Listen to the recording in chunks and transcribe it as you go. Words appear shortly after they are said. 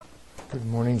Good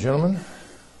morning, gentlemen.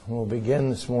 We'll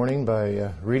begin this morning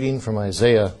by reading from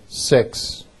Isaiah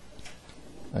 6.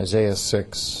 Isaiah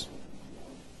 6.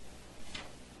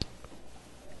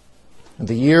 In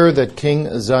the year that King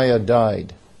Uzziah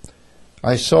died,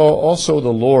 I saw also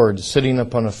the Lord sitting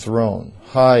upon a throne,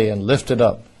 high and lifted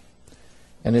up,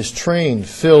 and his train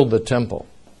filled the temple.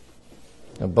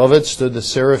 Above it stood the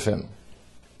seraphim.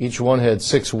 Each one had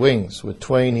 6 wings. With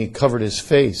twain he covered his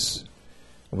face,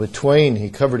 and with twain he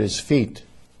covered his feet,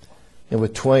 and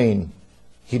with twain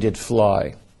he did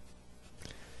fly.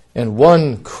 And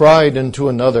one cried unto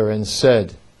another and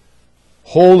said,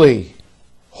 Holy,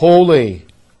 holy,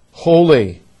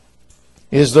 holy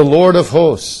is the Lord of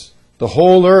hosts. The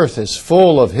whole earth is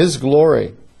full of his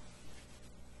glory.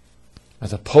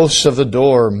 And the posts of the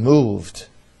door moved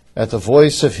at the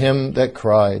voice of him that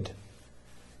cried,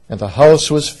 and the house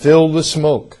was filled with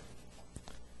smoke.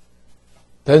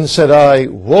 Then said I,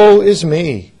 Woe is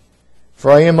me, for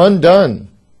I am undone,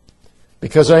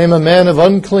 because I am a man of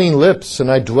unclean lips, and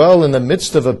I dwell in the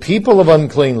midst of a people of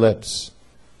unclean lips.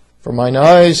 For mine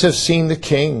eyes have seen the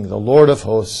King, the Lord of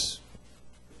hosts.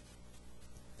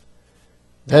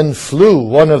 Then flew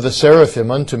one of the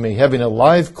seraphim unto me, having a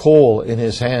live coal in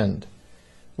his hand,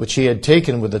 which he had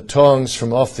taken with the tongs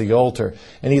from off the altar.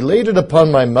 And he laid it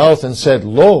upon my mouth, and said,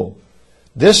 Lo,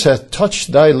 this hath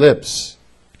touched thy lips,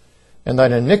 and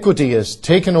thine iniquity is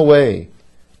taken away,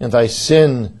 and thy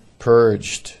sin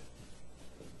purged.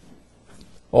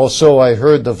 Also I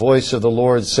heard the voice of the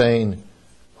Lord saying,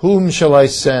 Whom shall I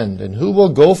send, and who will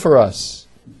go for us?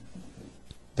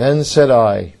 Then said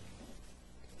I,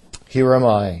 Here am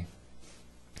I.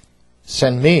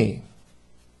 Send me.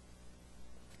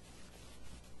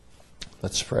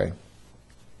 Let's pray.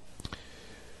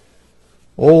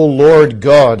 O Lord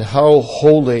God, how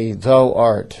holy thou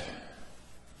art.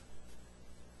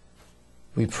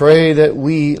 We pray that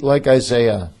we, like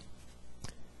Isaiah,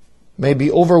 may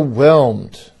be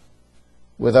overwhelmed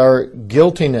with our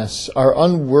guiltiness, our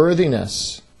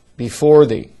unworthiness before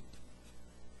Thee,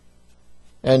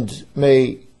 and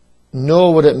may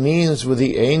know what it means with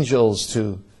the angels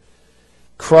to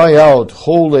cry out,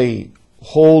 Holy,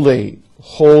 holy,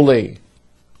 holy,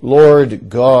 Lord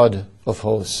God of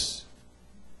hosts.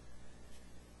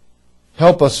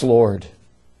 Help us, Lord,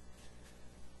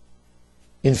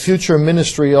 in future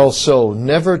ministry also,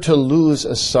 never to lose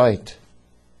the sight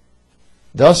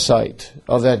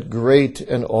of that great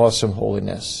and awesome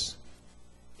holiness.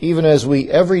 Even as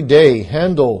we every day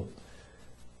handle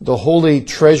the holy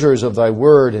treasures of Thy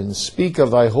word and speak of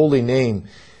Thy holy name,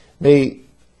 may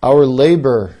our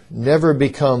labor never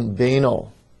become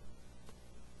banal,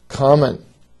 common,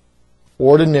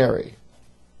 ordinary,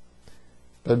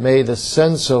 but may the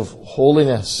sense of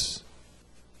holiness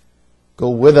go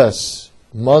with us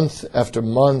month after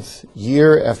month,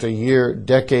 year after year,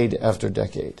 decade after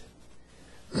decade.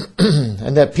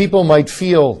 And that people might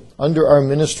feel under our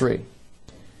ministry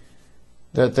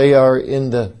that they are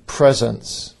in the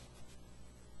presence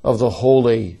of the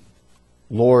holy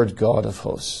Lord God of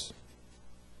hosts.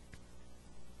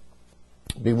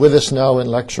 Be with us now in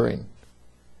lecturing.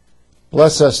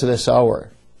 Bless us this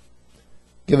hour.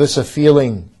 Give us a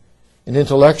feeling, an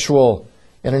intellectual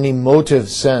and an emotive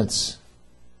sense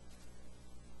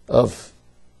of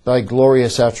Thy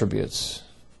glorious attributes.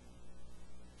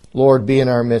 Lord, be in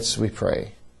our midst, we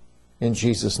pray. In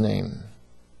Jesus' name,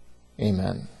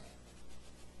 amen.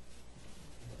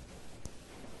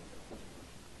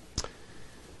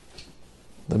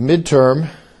 The midterm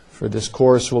for this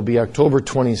course will be October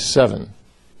 27.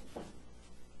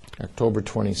 October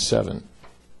 27.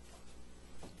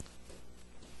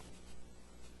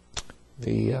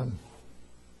 The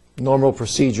normal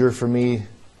procedure for me,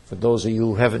 for those of you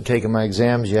who haven't taken my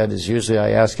exams yet, is usually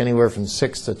I ask anywhere from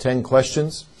 6 to 10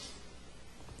 questions.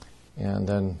 And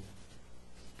then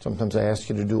sometimes I ask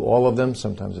you to do all of them.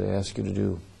 Sometimes I ask you to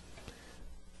do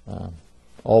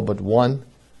all but one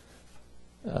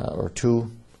or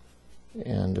two.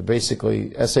 And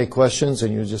basically essay questions,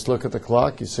 and you just look at the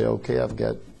clock. You say, okay, I've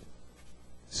got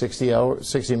 60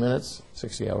 minutes,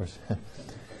 60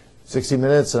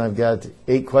 minutes, and I've got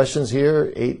 8 questions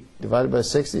here. 8 divided by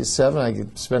 60 is 7. I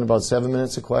could spend about 7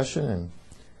 minutes a question and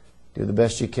do the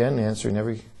best you can answering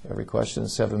every question in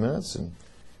 7 minutes. And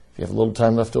if you have a little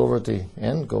time left over at the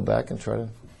end, go back and try to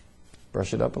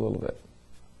brush it up a little bit.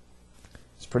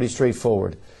 It's pretty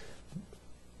straightforward.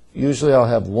 Usually I'll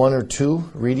have 1 or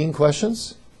 2 reading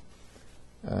questions,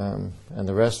 and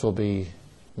the rest will be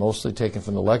mostly taken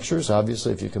from the lectures.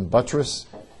 Obviously, if you can buttress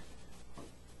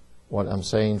what I'm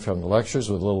saying from the lectures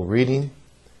with a little reading,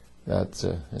 that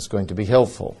is going to be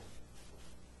helpful.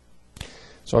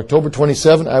 So October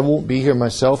 27th, I won't be here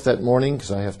myself that morning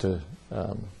because I have to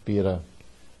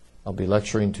I'll be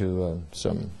lecturing to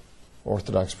some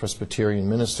Orthodox Presbyterian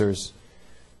ministers,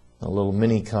 a little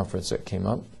mini conference that came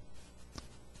up.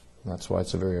 And that's why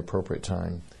it's a very appropriate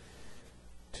time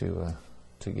to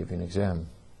give you an exam.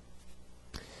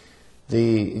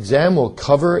 The exam will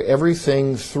cover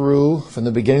everything through, from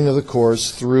the beginning of the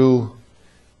course, through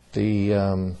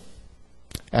the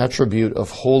attribute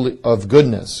of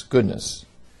goodness.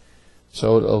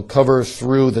 So it'll cover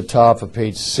through the top of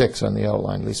page 6 on the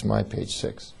outline, at least my page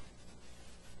 6.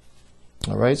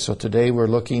 All right, so today we're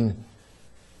looking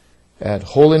at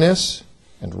holiness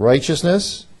and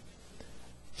righteousness.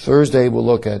 Thursday we'll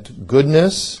look at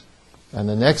goodness and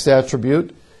the next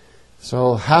attribute.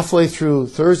 So halfway through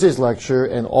Thursday's lecture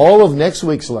and all of next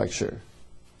week's lecture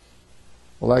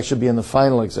will actually be in the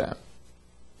final exam.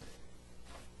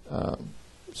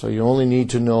 So you only need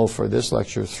to know for this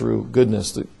lecture through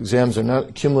goodness. The exams are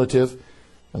not cumulative.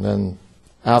 And then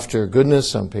after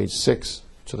goodness on page 6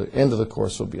 to the end of the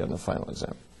course will be on the final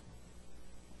exam.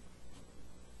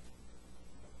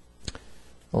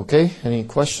 Okay, any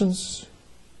questions?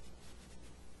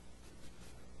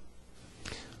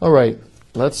 All right,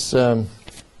 let's look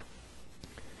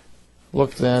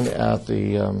then at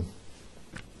the...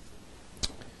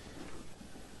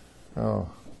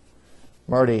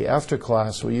 Marty, after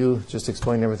class, will you just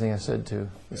explain everything I said to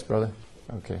this brother?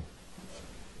 Okay.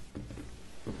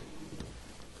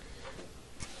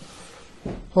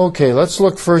 Okay, let's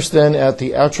look first then at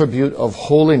the attribute of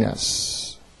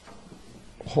holiness.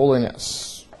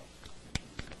 Holiness.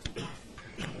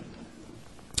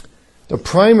 The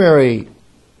primary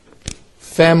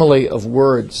family of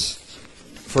words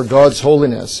for God's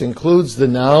holiness includes the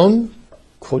noun,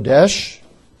 kodesh,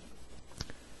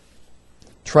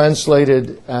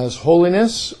 translated as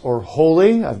holiness or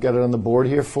holy. I've got it on the board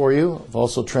here for you. I've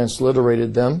also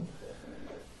transliterated them.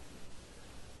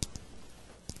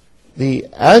 The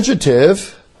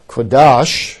adjective,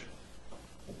 kodash,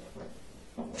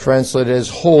 translated as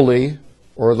holy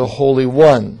or the Holy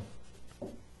One.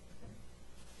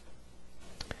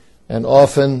 And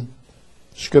often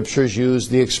scriptures use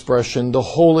the expression the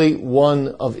Holy One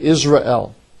of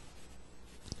Israel.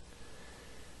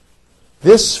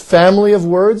 This family of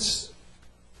words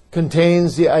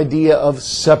contains the idea of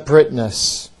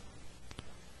separateness,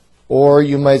 or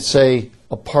you might say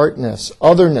apartness,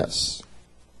 otherness.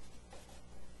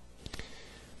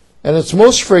 And it's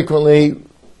most frequently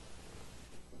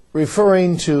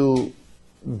referring to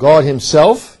God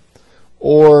Himself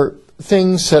or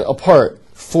things set apart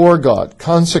for God,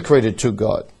 consecrated to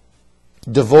God,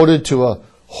 devoted to a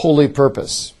holy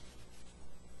purpose.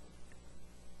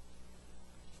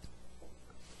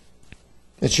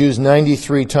 It's used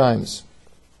 93 times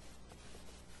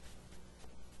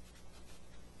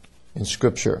in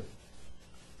Scripture.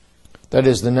 That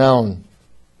is the noun.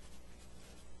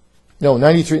 No,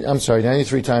 93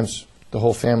 times, the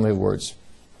whole family of words.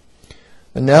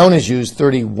 The noun is used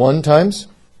 31 times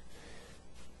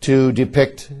to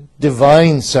depict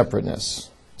divine separateness,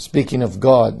 speaking of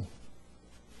God.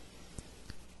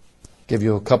 Give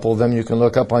you a couple of them you can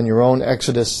look up on your own.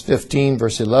 Exodus 15,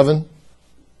 verse 11.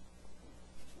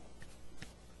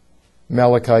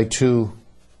 Malachi 2,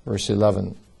 verse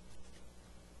 11.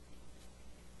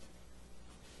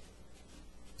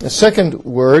 The second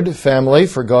word, family,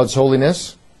 for God's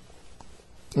holiness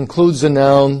includes the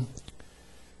noun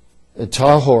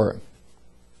tahor.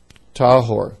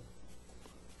 Tahor.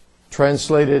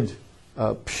 Translated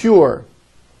pure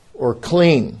or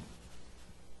clean.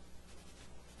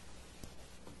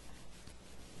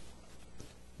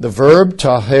 The verb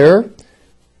taher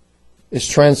is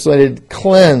translated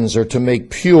cleanse or to make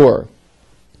pure.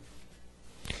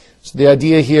 So the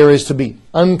idea here is to be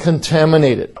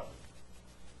uncontaminated.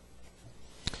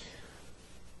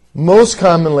 Most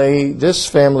commonly, this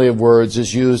family of words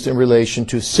is used in relation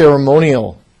to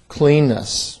ceremonial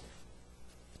cleanness.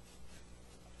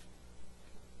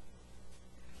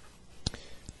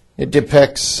 It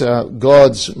depicts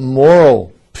God's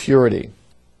moral purity.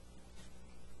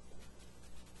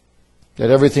 That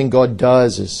everything God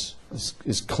does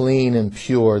is clean and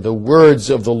pure. The words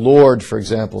of the Lord, for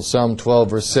example, Psalm 12,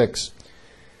 verse 6,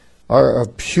 are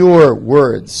pure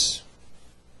words.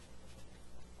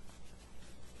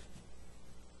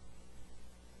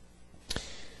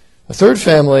 The third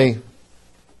family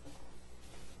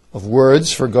of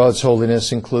words for God's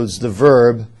holiness includes the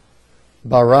verb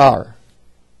barar,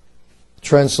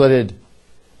 translated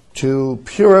to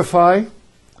purify,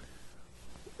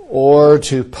 or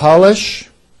to polish,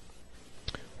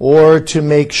 or to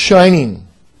make shining.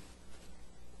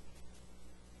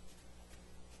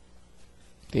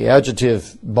 The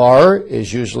adjective bar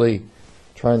is usually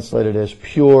translated as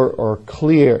pure or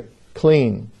clear,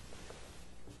 clean,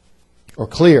 or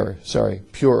clear,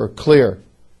 pure or clear.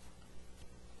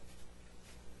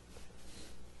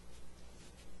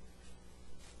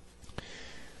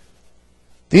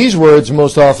 These words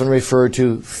most often refer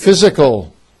to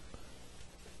physical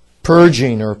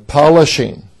purging or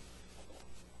polishing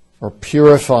or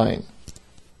purifying.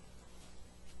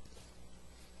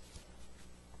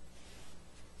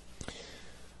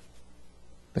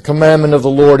 The commandment of the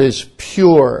Lord is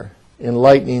pure,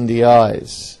 enlightening the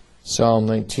eyes. Psalm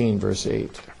 19, verse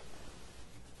 8.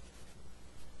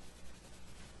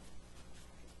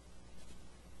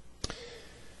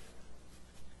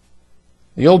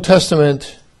 The Old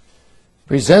Testament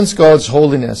presents God's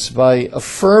holiness by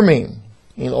affirming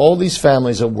in all these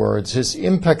families of words His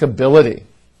impeccability,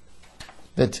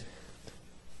 that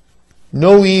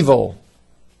no evil,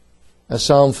 as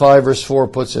Psalm 5 verse 4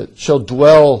 puts it, shall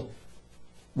dwell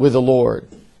with the Lord.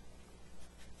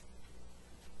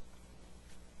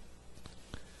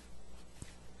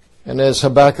 And as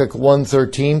Habakkuk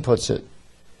 1:13 puts it,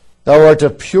 thou art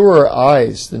of purer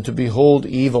eyes than to behold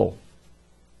evil,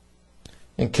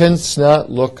 and canst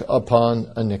not look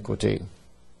upon iniquity.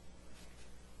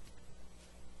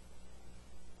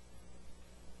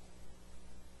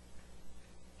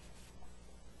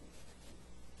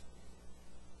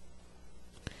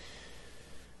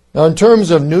 Now, in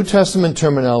terms of New Testament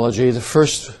terminology, the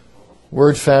first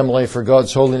word family for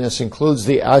God's holiness includes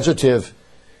the adjective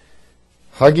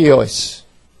hagios,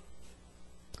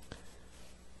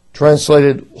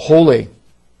 translated holy.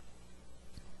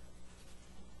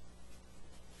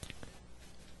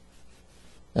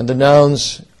 And the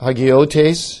nouns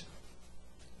hagiotes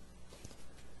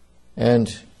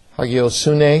and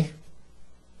hagiosune,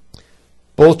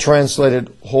 both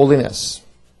translated holiness.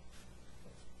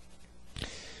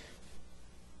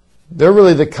 They're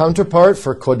really the counterpart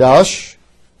for Kodash,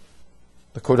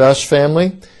 the Kodash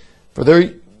family, for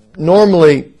they're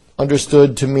normally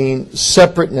understood to mean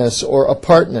separateness or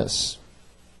apartness.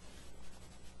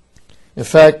 In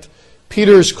fact,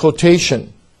 Peter's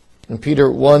quotation in Peter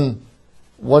 1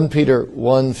 Peter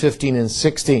 1, 15 and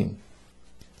 16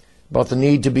 about the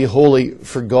need to be holy,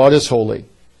 for God is holy.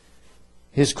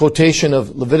 His quotation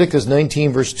of Leviticus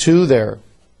 19 verse 2 there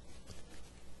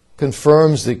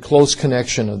confirms the close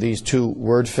connection of these two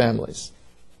word families.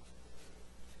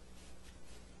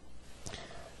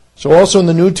 So also in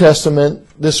the New Testament,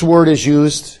 this word is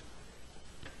used,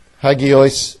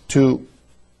 hagios, to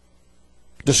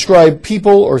describe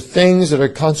people or things that are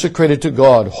consecrated to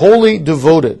God, wholly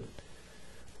devoted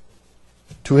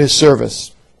to His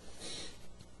service.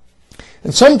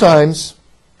 And sometimes,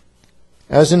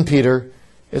 as in Peter,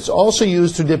 it's also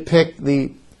used to depict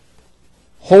the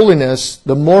holiness,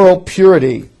 the moral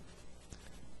purity,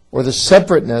 or the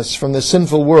separateness from the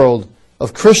sinful world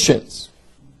of Christians.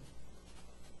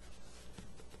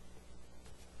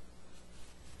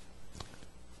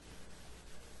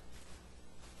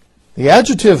 The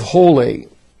adjective holy,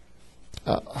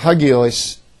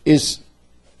 hagios, is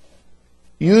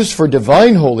used for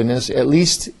divine holiness at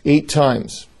least 8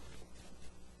 times.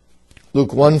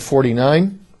 Luke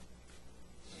 1:49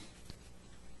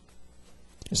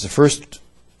 is the first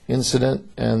incident,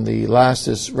 and the last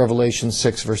is Revelation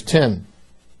 6 verse 10.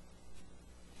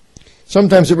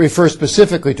 Sometimes it refers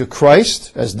specifically to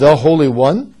Christ as the Holy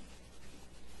One.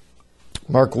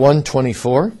 Mark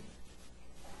 1:24.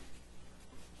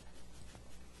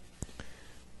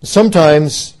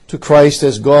 Sometimes to Christ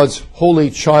as God's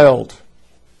holy child,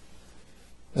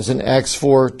 as in Acts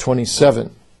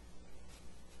 4:27.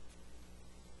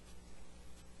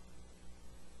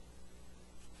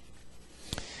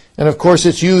 And of course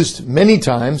it's used many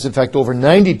times, in fact over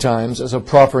 90 times, as a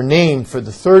proper name for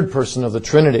the third person of the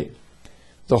Trinity,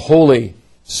 the Holy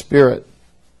Spirit.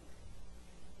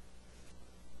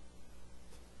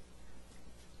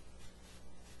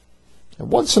 And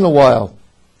once in a while,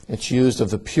 it's used of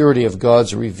the purity of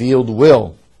God's revealed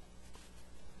will.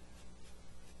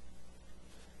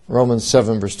 Romans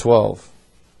 7 verse 12.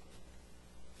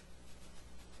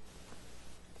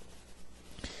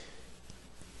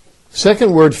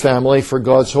 Second word family for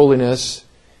God's holiness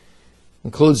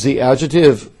includes the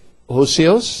adjective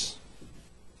hosios,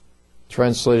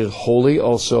 translated holy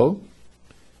also,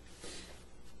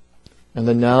 and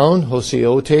the noun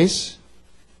hosiotes,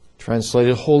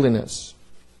 translated holiness.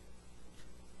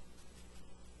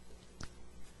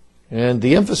 And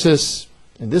the emphasis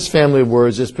in this family of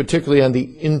words is particularly on the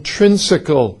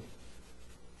intrinsical,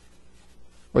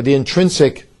 or the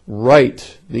intrinsic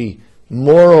right, the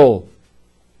moral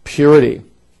purity.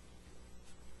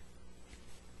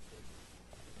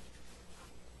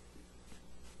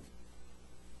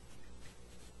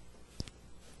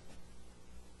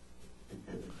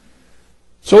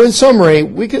 So in summary,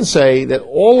 we can say that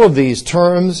all of these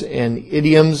terms and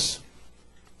idioms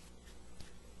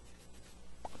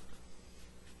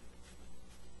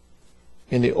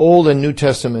in the Old and New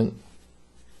Testament,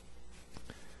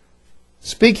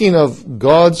 speaking of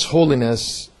God's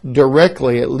holiness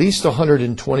directly at least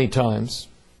 120 times.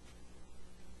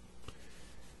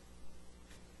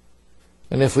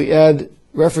 And if we add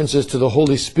references to the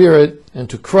Holy Spirit and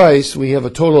to Christ, we have a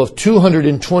total of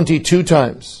 222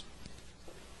 times.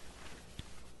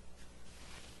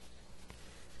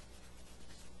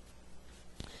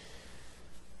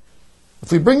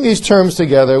 If we bring these terms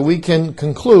together, we can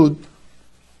conclude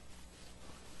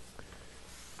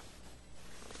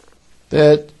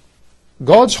that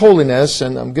God's holiness,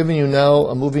 and I'm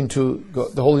moving to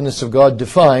the holiness of God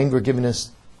defined. We're giving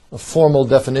us a formal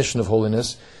definition of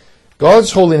holiness.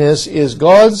 God's holiness is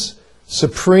God's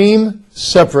supreme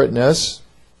separateness.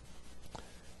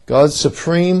 God's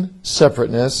supreme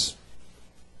separateness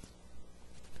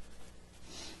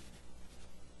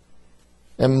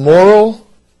and moral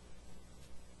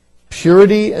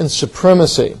purity and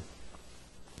supremacy.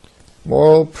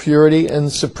 Moral purity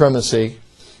and supremacy.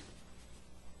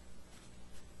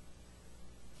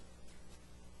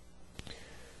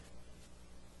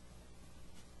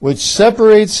 Which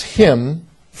separates him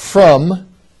from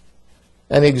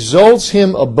and exalts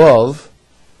him above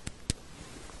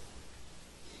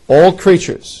all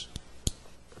creatures.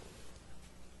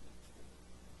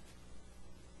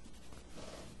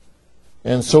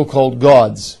 And so-called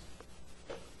gods.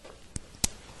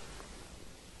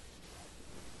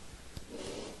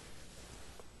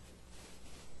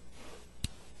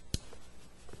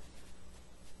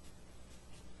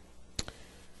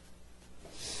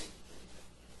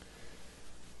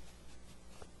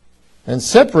 And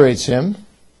separates him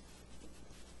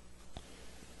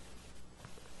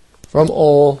from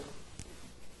all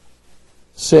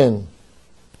sin.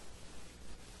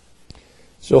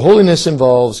 So holiness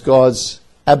involves God's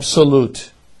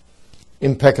absolute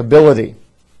impeccability.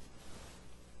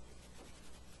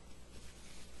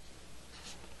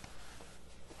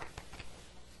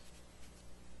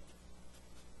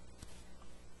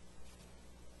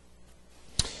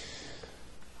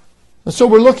 And so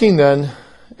we're looking then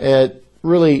at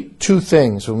really two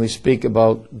things when we speak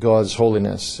about God's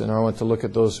holiness, and I want to look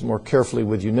at those more carefully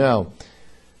with you now.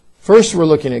 First, we're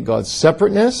looking at God's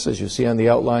separateness, as you see on the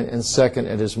outline, and second,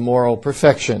 at his moral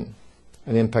perfection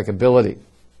and impeccability.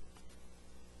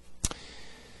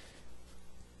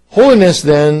 Holiness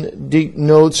then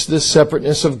denotes the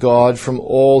separateness of God from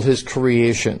all his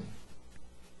creation.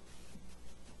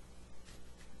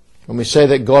 When we say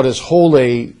that God is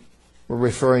holy, we're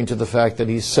referring to the fact that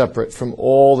he's separate from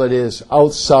all that is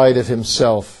outside of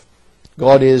himself.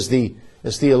 God is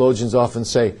as theologians often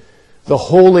say, the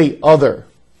holy other.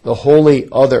 The holy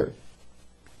other.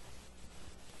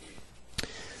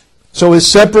 So his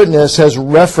separateness has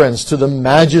reference to the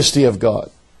majesty of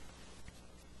God.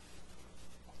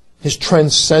 His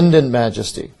transcendent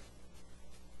majesty.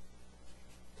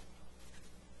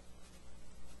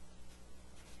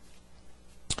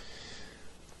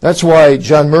 That's why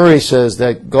John Murray says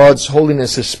that God's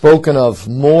holiness is spoken of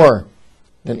more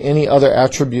than any other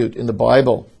attribute in the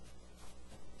Bible,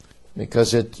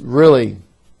 because it really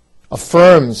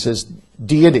affirms his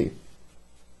deity.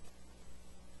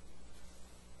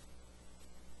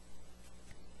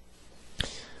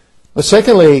 But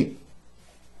secondly,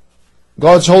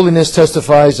 God's holiness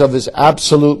testifies of his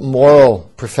absolute moral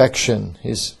perfection,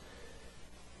 his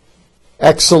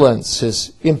excellence,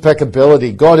 his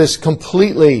impeccability. God is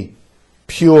completely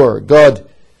pure. God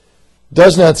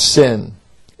does not sin,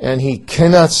 and he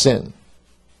cannot sin.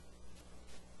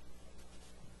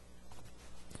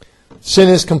 Sin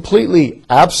is completely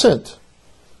absent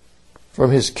from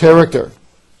his character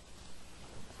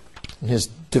and his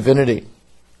divinity.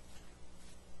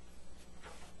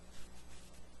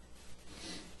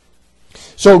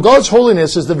 So God's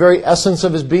holiness is the very essence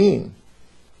of his being.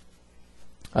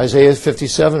 Isaiah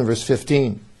 57, verse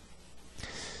 15.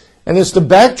 And it's the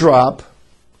backdrop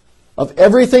of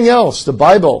everything else the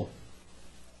Bible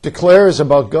declares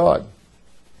about God.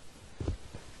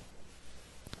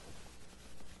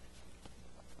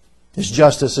 His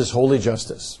justice is holy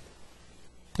justice.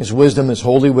 His wisdom is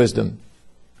holy wisdom.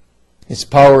 His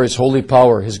power is holy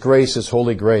power. His grace is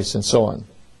holy grace, and so on.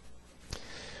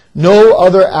 No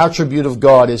other attribute of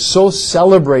God is so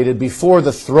celebrated before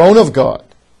the throne of God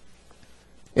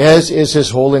as is his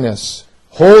holiness.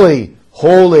 Holy,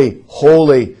 holy,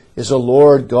 holy is the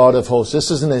Lord God of hosts. This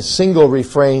isn't a single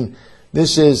refrain.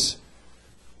 This is,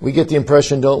 we get the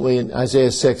impression, don't we, in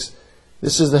Isaiah 6,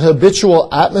 this is the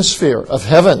habitual atmosphere of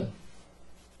heaven.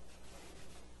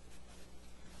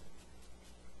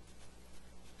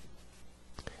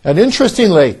 And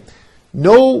interestingly,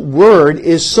 no word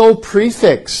is so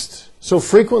prefixed, so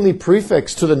frequently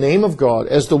prefixed to the name of God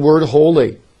as the word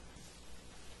holy.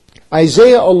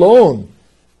 Isaiah alone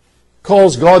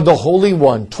calls God the Holy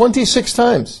One 26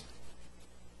 times.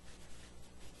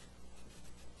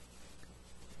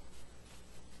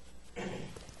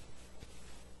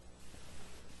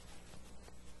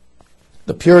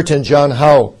 The Puritan John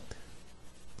Howe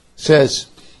says,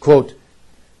 quote,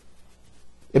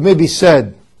 "It may be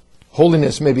said,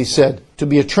 holiness may be said, to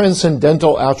be a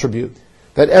transcendental attribute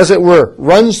that, as it were,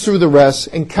 runs through the rest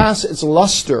and casts its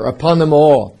luster upon them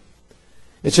all.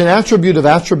 It's an attribute of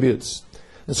attributes,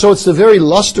 and so it's the very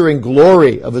luster and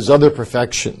glory of His other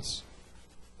perfections."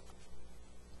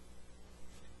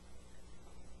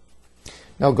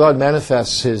 Now God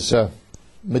manifests His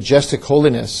majestic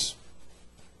holiness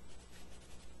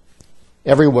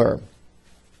everywhere.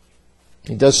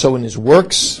 He does so in His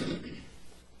works.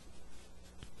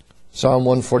 Psalm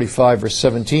 145, verse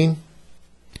 17.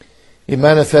 He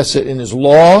manifests it in His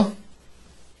law.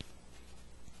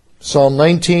 Psalm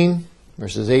 19,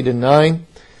 verses 8 and 9.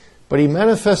 But He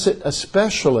manifests it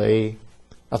especially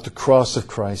at the cross of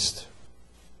Christ.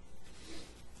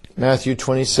 Matthew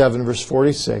 27, verse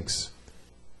 46,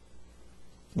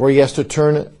 where He has to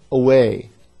turn away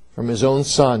from His own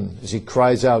Son as He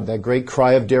cries out that great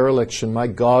cry of dereliction, my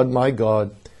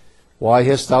God, why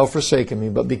hast Thou forsaken me?"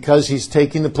 But because He's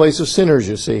taking the place of sinners,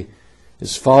 you see,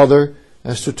 His Father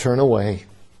has to turn away.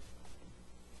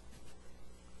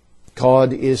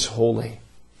 God is holy.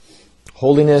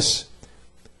 Holiness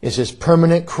is His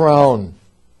permanent crown,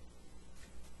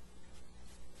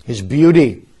 His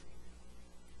beauty,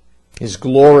 His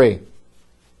glory.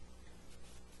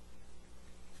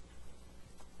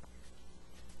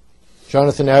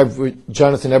 Jonathan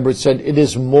Edwards said, "It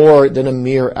is more than a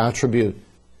mere attribute.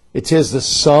 It is the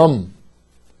sum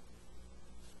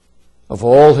of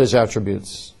all His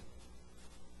attributes,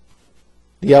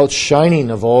 the outshining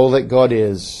of all that God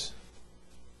is."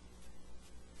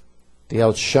 The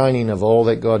outshining of all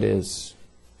that God is.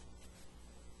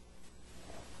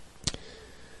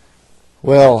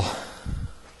 Well,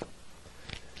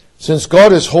 since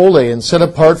God is holy and set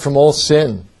apart from all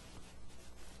sin,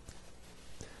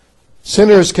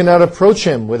 sinners cannot approach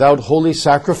Him without holy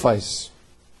sacrifice.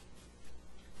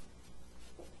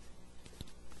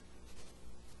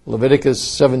 Leviticus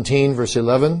 17, verse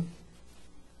 11,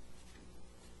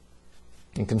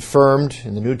 and confirmed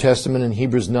in the New Testament in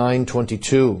Hebrews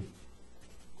 9:22.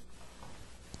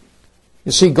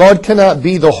 You see, God cannot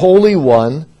be the Holy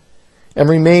One and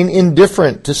remain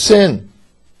indifferent to sin.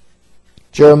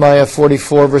 Jeremiah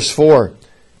 44, verse 4.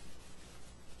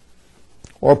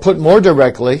 Or put more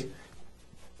directly,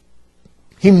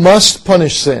 He must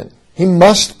punish sin. He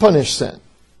must punish sin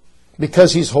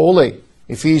because He's holy.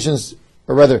 Exodus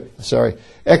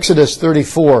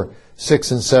 34,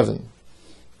 6 and 7.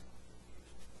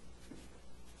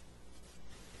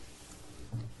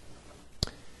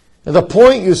 And the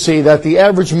point, you see, that the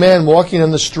average man walking on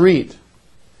the street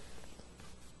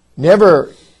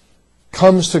never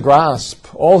comes to grasp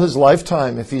all his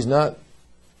lifetime if he's not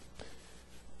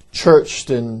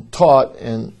churched and taught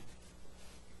and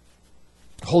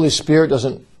Holy Spirit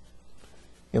doesn't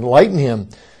enlighten him,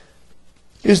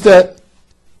 is that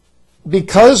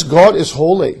because God is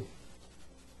holy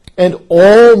and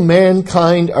all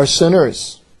mankind are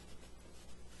sinners,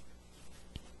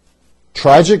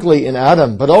 tragically in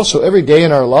Adam, but also every day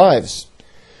in our lives,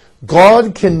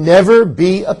 God can never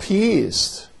be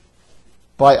appeased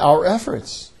by our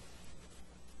efforts.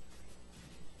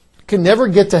 Can never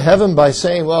get to heaven by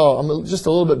saying, well, I'm just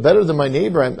a little bit better than my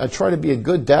neighbor. I try to be a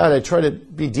good dad. I try to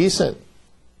be decent.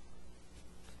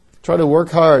 Try to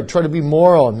work hard. Try to be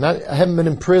moral. I haven't been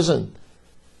in prison.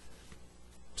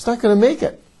 It's not going to make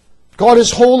it. God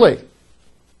is holy.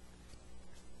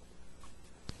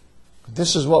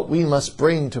 This is what we must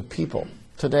bring to people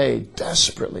today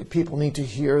desperately. People need to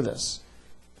hear this.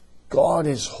 God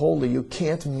is holy. You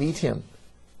can't meet Him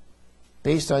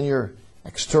based on your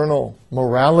external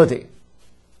morality.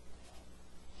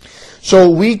 So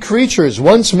we creatures,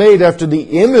 once made after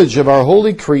the image of our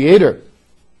holy Creator,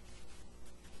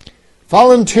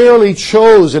 voluntarily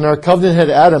chose in our covenant head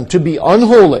Adam to be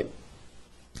unholy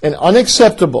and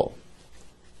unacceptable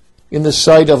in the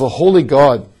sight of a holy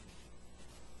God.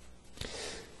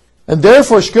 And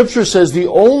therefore, Scripture says the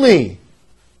only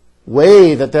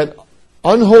way that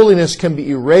unholiness can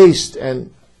be erased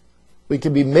and we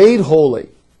can be made holy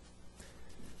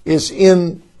is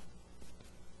in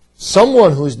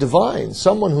someone who's divine,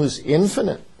 someone who's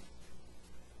infinite,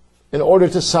 in order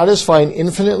to satisfy an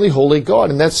infinitely holy God.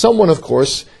 And that someone, of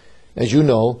course, as you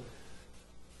know,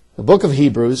 The book of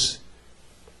Hebrews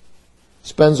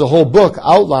spends a whole book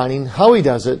outlining how he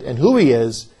does it, and who he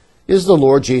is the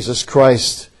Lord Jesus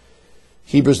Christ.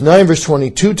 Hebrews 9 verse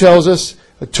 22 tells us,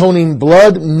 atoning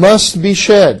blood must be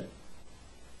shed.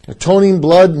 Atoning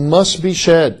blood must be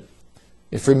shed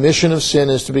if remission of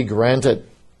sin is to be granted.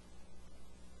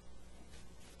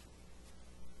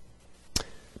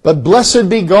 But blessed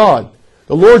be God,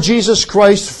 the Lord Jesus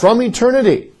Christ from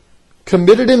eternity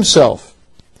committed himself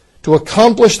to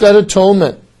accomplish that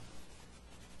atonement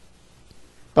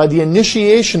by the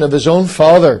initiation of his own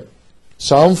Father.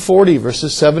 Psalm 40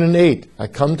 verses 7 and 8. I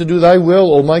come to do thy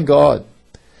will, O my God.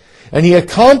 And he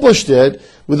accomplished it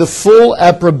with the full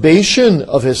approbation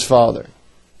of his Father.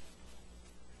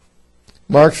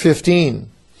 Mark 15,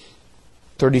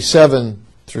 37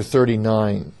 through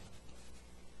 39.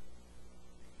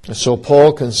 And so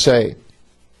Paul can say,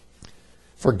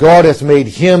 for God hath made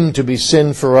him to be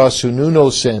sin for us who knew no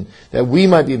sin, that we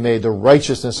might be made the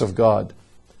righteousness of God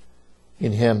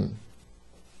in him.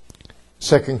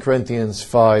 2 Corinthians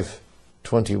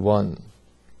 5:21.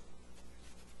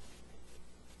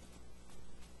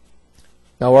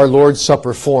 Now our Lord's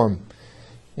Supper form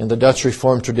in the Dutch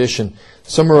Reformed tradition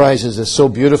summarizes this so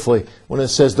beautifully when it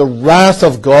says the wrath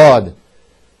of God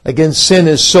against sin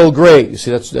is so great. You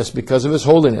see, that's because of his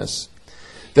holiness.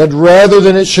 That rather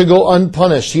than it should go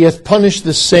unpunished, he hath punished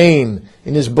the same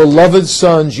in his beloved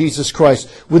Son, Jesus Christ,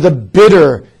 with a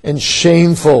bitter and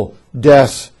shameful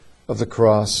death of the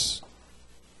cross.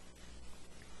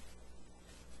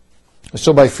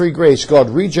 So by free grace, God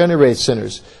regenerates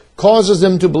sinners, causes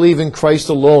them to believe in Christ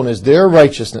alone as their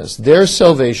righteousness, their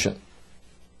salvation.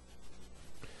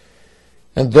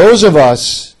 And those of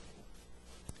us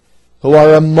who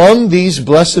are among these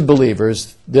blessed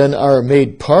believers then are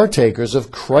made partakers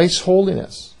of Christ's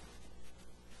holiness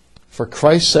for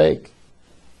Christ's sake,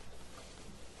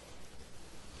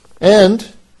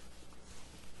 and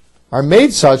are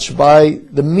made such by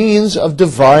the means of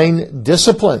divine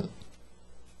discipline.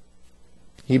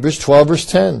 Hebrews 12 verse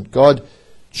 10. God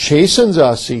chastens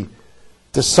us, he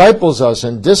disciples us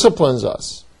and disciplines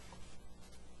us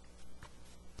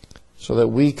so that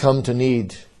we come to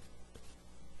need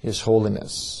his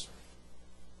holiness,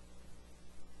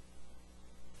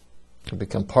 to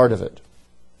become part of it,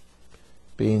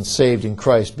 being saved in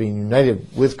Christ, being united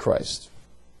with Christ.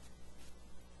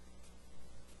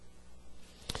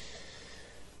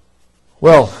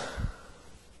 Well,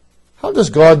 how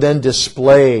does God then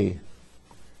display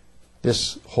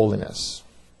this holiness?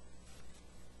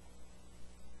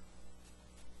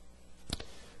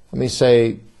 Let me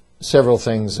say several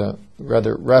things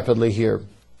rather rapidly here.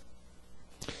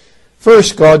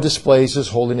 First, God displays his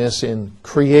holiness in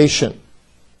creation.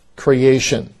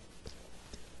 Creation.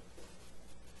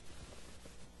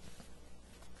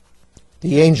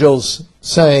 The angels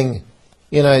sang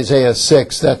in Isaiah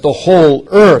 6 that the whole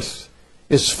earth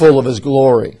is full of his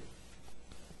glory.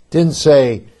 Didn't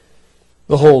say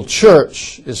the whole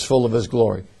church is full of his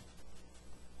glory.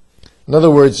 In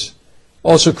other words,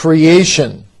 also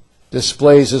creation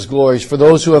displays his glories for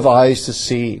those who have eyes to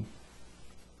see.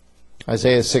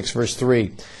 Isaiah 6 verse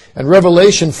 3. And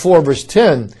Revelation 4 verse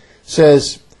 10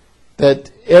 says that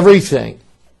everything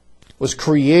was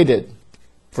created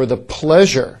for the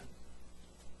pleasure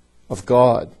of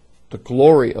God, the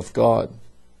glory of God.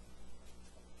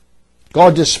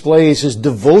 God displays his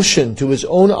devotion to his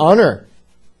own honor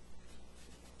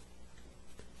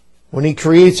when he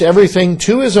creates everything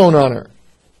to his own honor.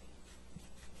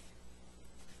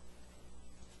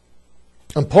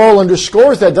 And Paul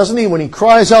underscores that, doesn't he, when he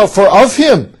cries out, for of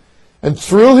him, and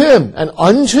through him, and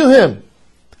unto him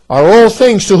are all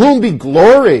things, to whom be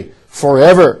glory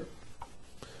forever.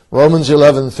 Romans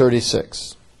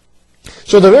 11:36.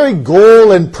 So the very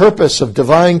goal and purpose of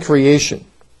divine creation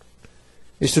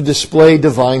is to display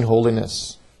divine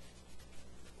holiness.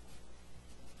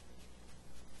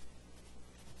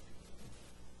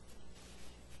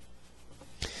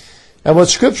 And what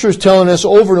Scripture is telling us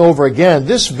over and over again,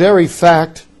 this very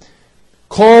fact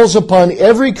calls upon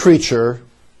every creature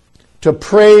to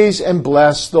praise and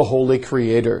bless the Holy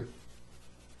Creator.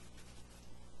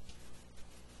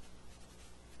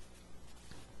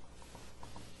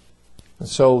 And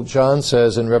so John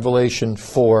says in Revelation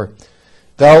 4,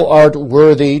 thou art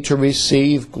worthy to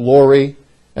receive glory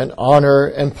and honor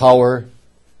and power,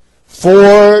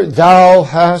 for thou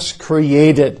hast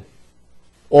created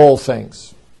all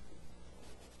things.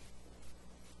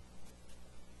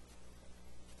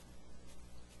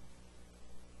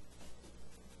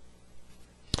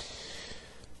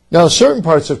 Now, certain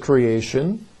parts of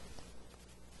creation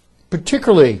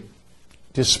particularly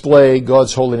display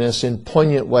God's holiness in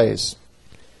poignant ways.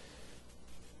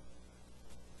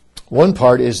 One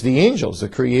part is the angels, the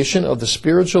creation of the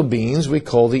spiritual beings we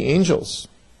call the angels.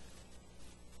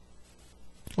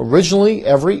 Originally,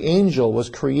 every angel was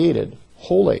created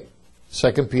holy.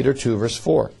 2 Peter 2, verse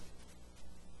 4.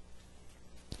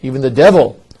 Even the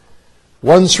devil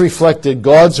once reflected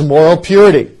God's moral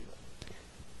purity.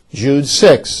 Jude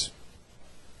 6.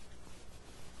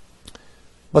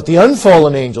 But the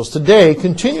unfallen angels today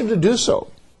continue to do so.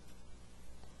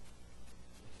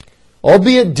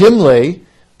 Albeit dimly,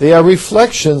 they are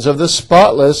reflections of the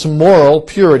spotless moral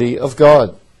purity of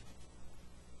God.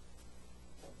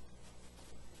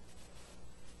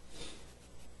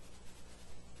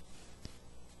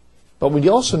 But we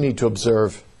also need to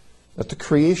observe that the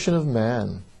creation of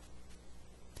man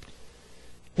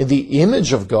in the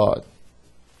image of God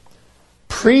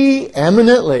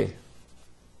preeminently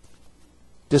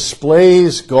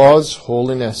displays God's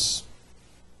holiness.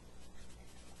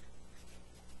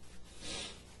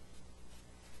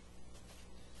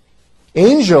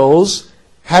 Angels,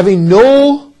 having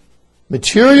no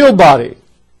material body,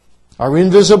 are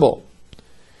invisible.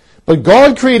 But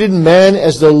God created man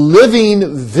as the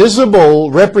living, visible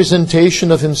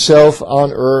representation of himself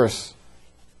on earth.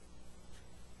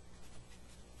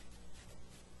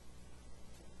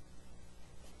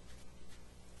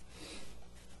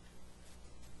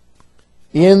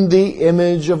 In the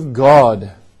image of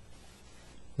God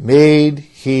made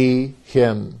he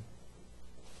him.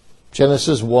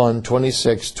 Genesis 1,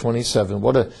 26, 27.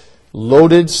 What a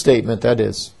loaded statement that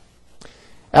is.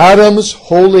 Adam's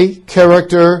holy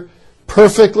character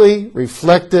perfectly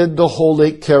reflected the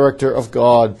holy character of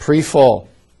God pre-fall.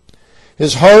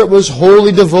 His heart was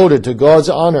wholly devoted to God's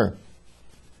honor.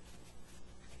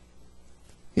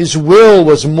 His will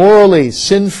was morally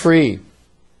sin-free.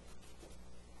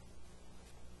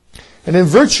 And in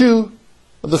virtue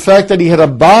of the fact that he had a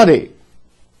body,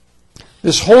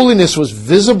 this holiness was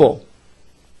visible.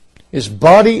 His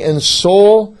body and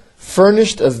soul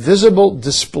furnished a visible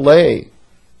display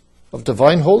of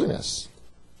divine holiness.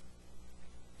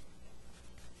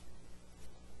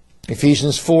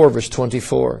 Ephesians 4, verse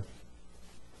 24.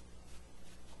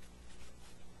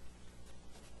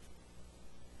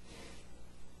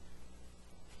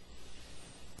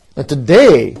 And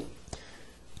today,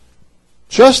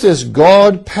 just as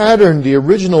God patterned the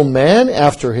original man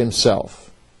after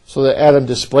himself, so that Adam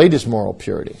displayed his moral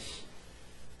purity,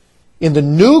 in the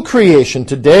new creation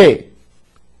today,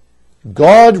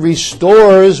 God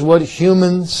restores what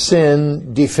human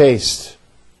sin defaced.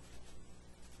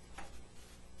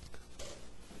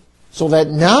 So that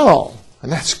now,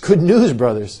 and that's good news,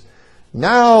 brothers,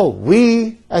 now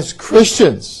we as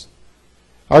Christians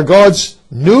are God's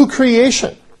new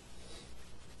creation,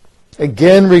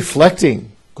 again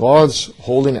reflecting God's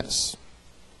holiness.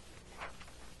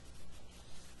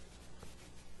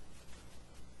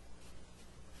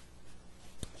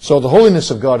 So the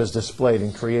holiness of God is displayed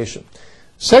in creation.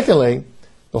 Secondly,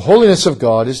 the holiness of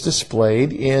God is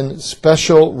displayed in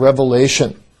special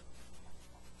revelation.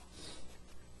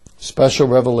 Special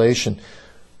revelation.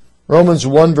 Romans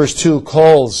 1 verse 2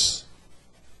 calls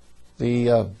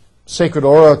the sacred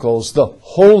oracles the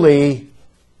Holy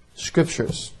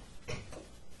Scriptures.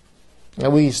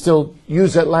 And we still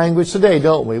use that language today,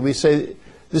 don't we? We say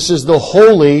this is the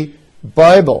Holy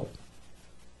Bible.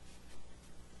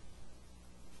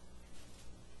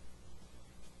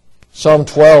 Psalm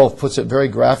 12 puts it very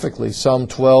graphically. Psalm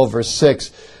 12 verse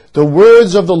 6. The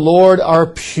words of the Lord are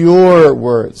pure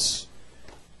words,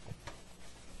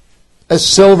 as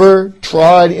silver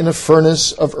tried in a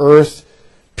furnace of earth,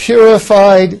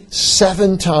 purified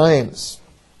 7 times.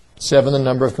 7, the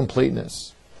number of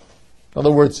completeness. In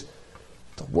other words,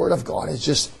 the Word of God is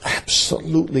just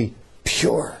absolutely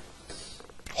pure,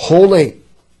 holy.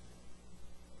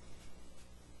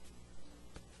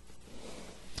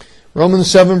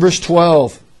 Romans 7 verse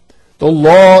 12. The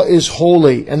law is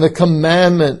holy, and the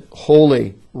commandment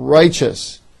holy,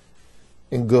 righteous,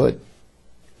 and good.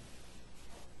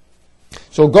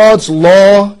 So God's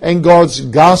law and God's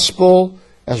gospel,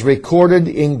 as recorded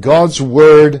in God's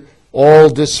Word, all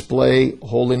display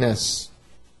holiness.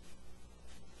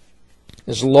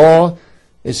 His law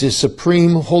is His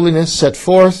supreme holiness set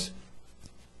forth.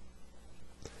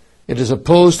 It is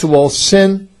opposed to all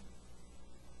sin.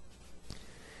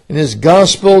 And His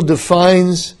gospel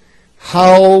defines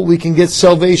how we can get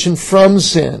salvation from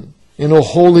sin in a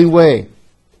holy way.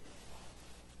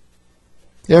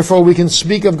 Therefore, we can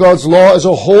speak of God's law as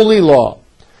a holy law,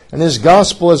 and His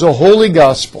gospel as a holy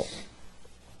gospel.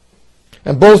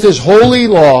 And both His holy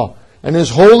law and His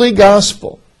holy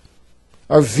gospel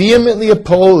are vehemently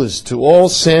opposed to all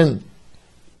sin,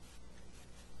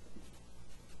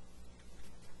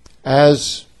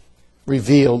 as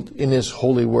revealed in His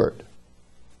holy word.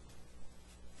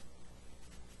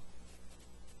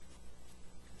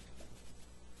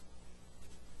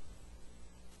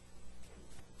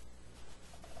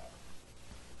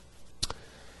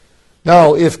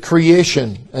 Now, if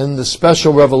creation and the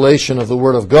special revelation of the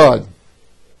Word of God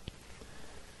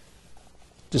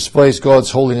displays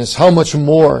God's holiness, how much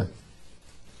more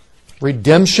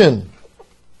redemption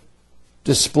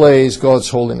displays God's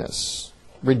holiness?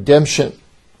 Redemption.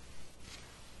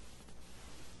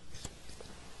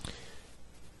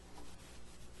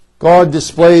 God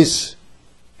displays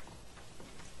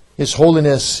His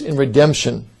holiness in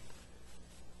redemption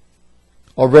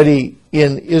already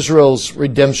in Israel's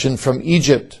redemption from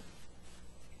Egypt.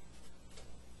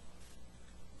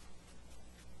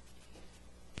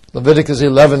 Leviticus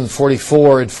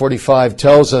 11:44 and 45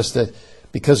 tells us that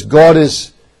because God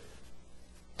is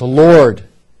the Lord,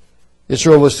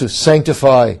 Israel was to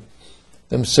sanctify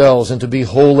themselves and to be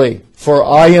holy. For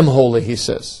I am holy, He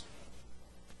says.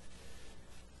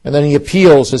 And then He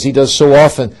appeals, as He does so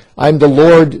often, I am the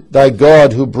Lord thy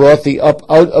God who brought thee up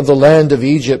out of the land of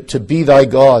Egypt to be thy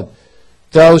God.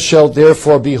 Thou shalt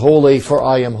therefore be holy, for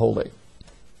I am holy.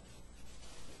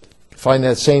 Find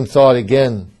that same thought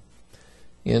again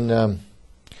in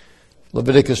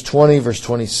Leviticus 20, verse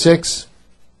 26.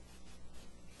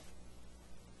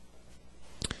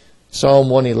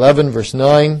 Psalm 111, verse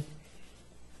 9.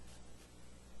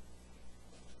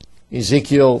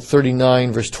 Ezekiel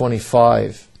 39, verse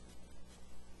 25.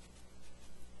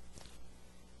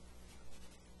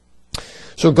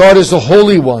 So God is the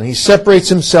Holy One. He separates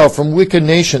Himself from wicked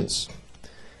nations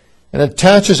and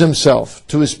attaches Himself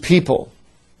to His people.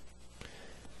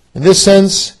 In this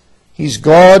sense, He's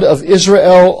God of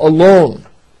Israel alone.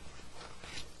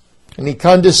 And He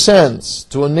condescends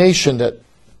to a nation that,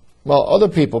 well, other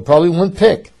people probably wouldn't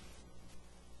pick.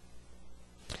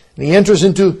 And He enters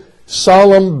into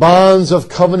solemn bonds of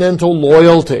covenantal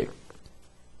loyalty.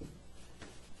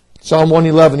 Psalm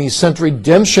 111, He sent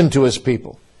redemption to His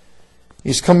people.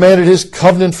 He's commanded His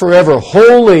covenant forever.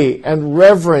 Holy and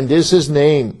reverend is His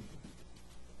name.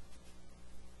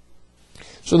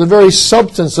 So the very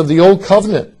substance of the Old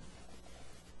Covenant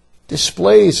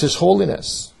displays His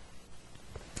holiness.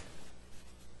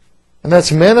 And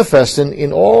that's manifest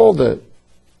in all the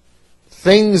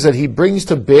things that He brings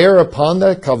to bear upon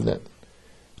that covenant.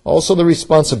 Also the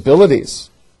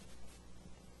responsibilities.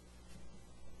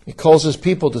 He calls His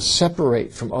people to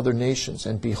separate from other nations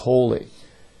and be holy.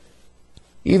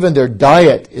 Even their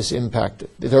diet is impacted.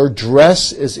 Their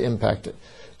dress is impacted.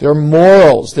 Their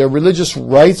morals, their religious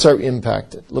rights are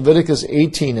impacted. Leviticus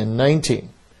 18 and 19.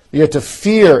 They are to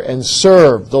fear and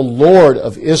serve the Lord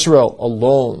of Israel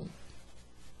alone.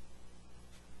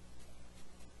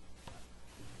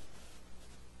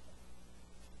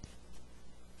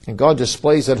 And God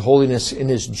displays that holiness in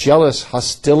His jealous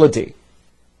hostility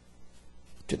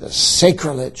to the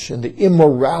sacrilege and the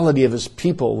immorality of His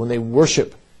people when they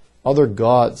worship other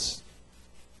gods.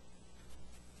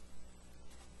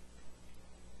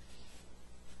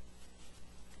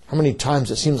 How many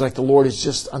times it seems like the Lord is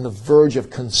just on the verge of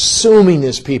consuming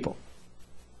His people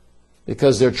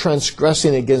because they're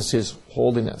transgressing against His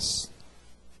holiness.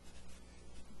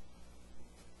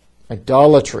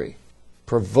 Idolatry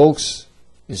provokes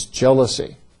His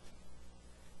jealousy.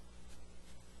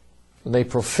 When they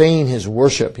profane His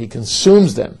worship, He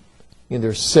consumes them in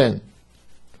their sin.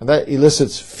 And that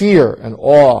elicits fear and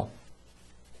awe.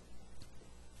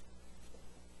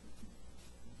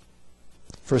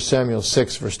 1 Samuel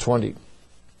 6, verse 20.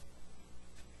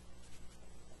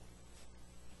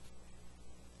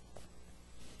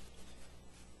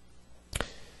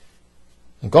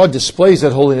 And God displays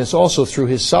that holiness also through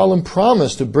His solemn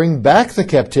promise to bring back the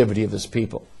captivity of His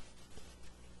people.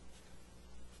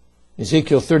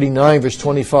 Ezekiel 39, verse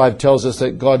 25 tells us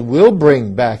that God will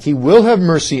bring back, He will have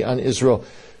mercy on Israel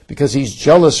because He's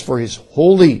jealous for His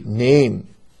holy name.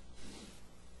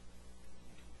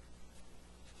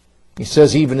 He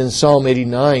says even in Psalm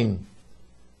 89,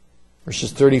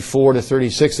 verses 34 to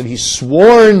 36, that He's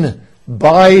sworn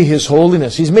by His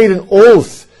holiness. He's made an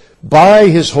oath by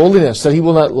His holiness that He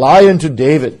will not lie unto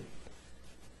David.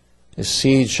 His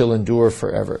seed shall endure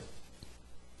forever.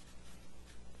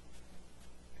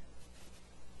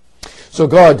 So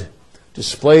God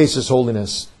displays His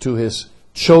holiness to His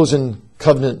chosen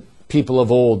covenant people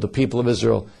of old, the people of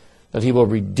Israel, that He will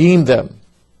redeem them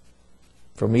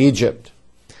from Egypt.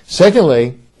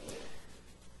 Secondly,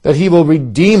 that He will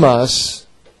redeem us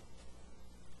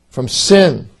from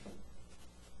sin.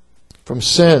 From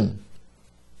sin.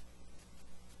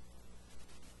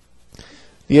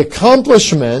 The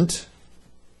accomplishment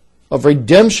of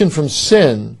redemption from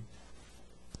sin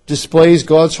displays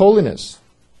God's holiness.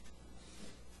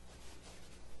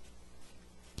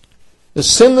 The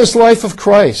sinless life of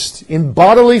Christ in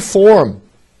bodily form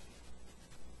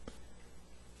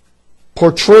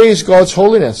portrays God's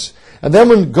holiness. And then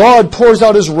when God pours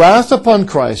out His wrath upon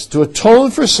Christ to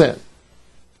atone for sin,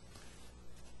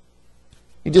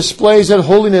 He displays that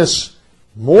holiness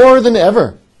more than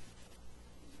ever.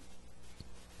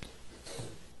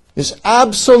 His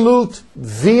absolute,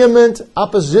 vehement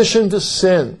opposition to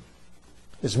sin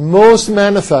is most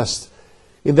manifest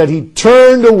in that He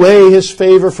turned away His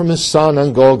favor from His Son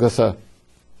on Golgotha.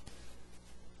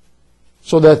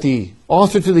 So that the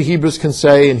author to the Hebrews can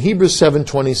say in Hebrews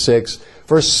 7:26,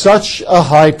 "For such a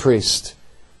high priest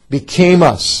became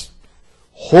us,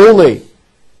 holy,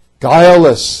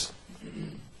 guileless,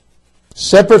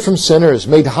 separate from sinners,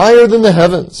 made higher than the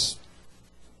heavens."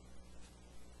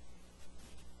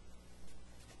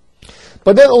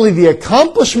 But not only the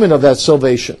accomplishment of that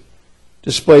salvation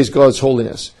displays God's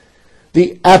holiness,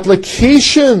 the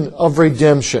application of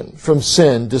redemption from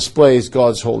sin displays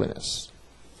God's holiness.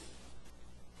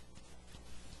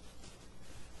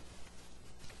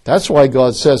 That's why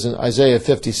God says in Isaiah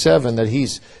 57 that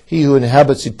He who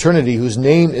inhabits eternity, whose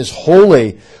name is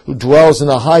holy, who dwells in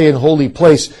a high and holy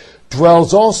place,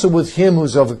 dwells also with him who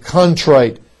is of a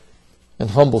contrite and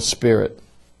humble spirit.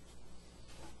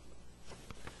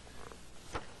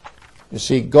 You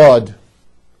see, God,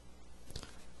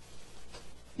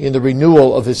 in the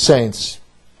renewal of His saints,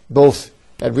 both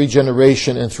at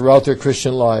regeneration and throughout their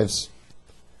Christian lives,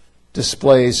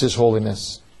 displays His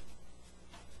holiness.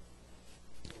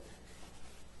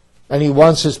 And He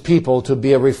wants His people to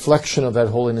be a reflection of that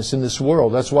holiness in this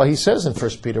world. That's why He says in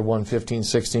 1 Peter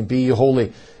 1:15-16, "Be ye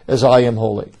holy as I am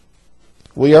holy."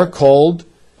 We are called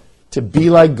to be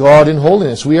like God in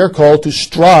holiness. We are called to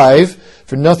strive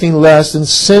for nothing less than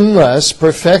sinless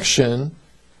perfection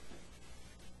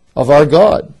of our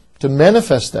God. To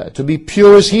manifest that. To be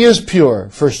pure as He is pure.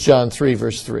 1 John 3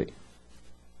 verse 3.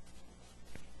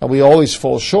 And we always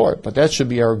fall short, but that should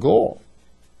be our goal.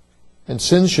 And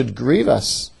sin should grieve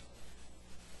us.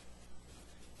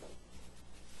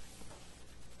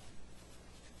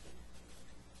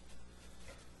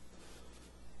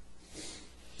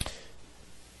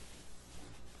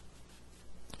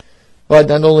 But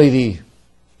not only the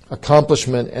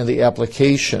accomplishment and the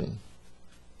application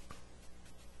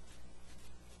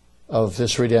of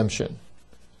this redemption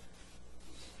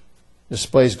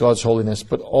displays God's holiness,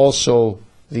 but also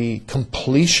the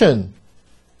completion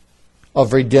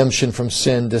of redemption from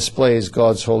sin displays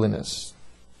God's holiness.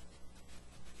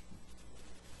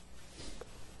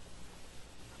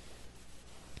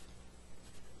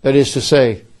 That is to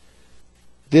say,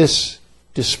 this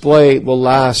display will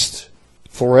last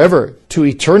forever, to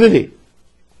eternity.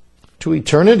 To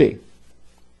eternity.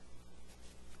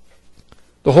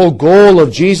 The whole goal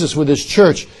of Jesus with His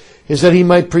church is that He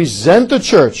might present the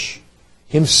church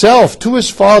Himself to His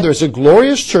Father as a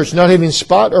glorious church, not having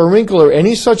spot or wrinkle or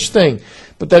any such thing,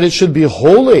 but that it should be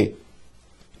holy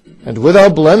and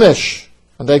without blemish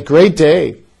on that great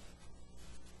day.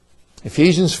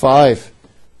 Ephesians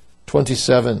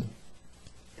 5:27.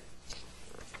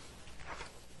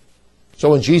 So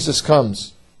when Jesus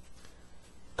comes,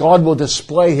 God will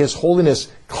display His holiness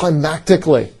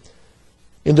climactically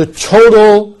in the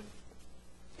total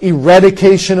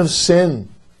eradication of sin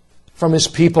from His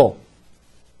people,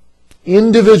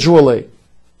 individually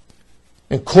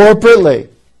and corporately,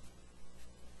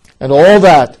 and all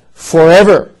that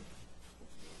forever.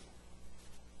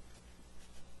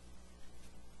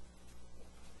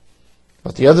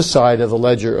 But the other side of the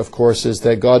ledger, of course, is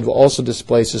that God will also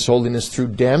display His holiness through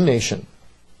damnation.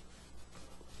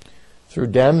 Through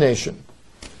damnation.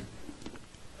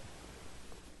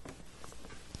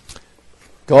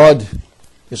 God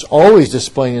is always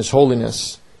displaying His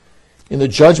holiness in the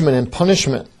judgment and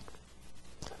punishment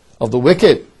of the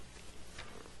wicked.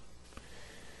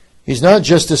 He's not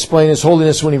just displaying His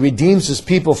holiness when He redeems His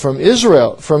people from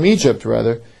Egypt,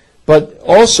 but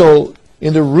also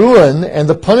in the ruin and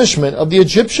the punishment of the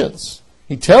Egyptians.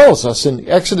 He tells us in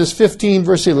Exodus 15,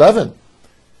 verse 11,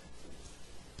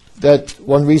 that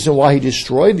one reason why He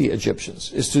destroyed the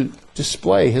Egyptians is to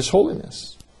display His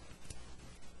holiness.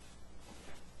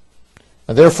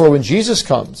 And therefore, when Jesus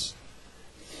comes,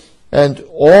 and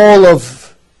all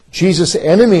of Jesus'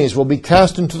 enemies will be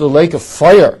cast into the lake of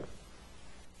fire,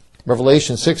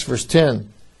 Revelation 6, verse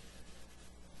 10,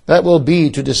 that will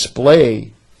be to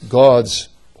display God's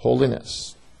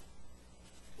holiness.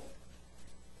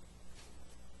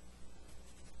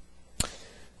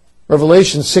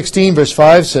 Revelation 16 verse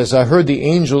 5 says, "I heard the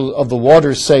angel of the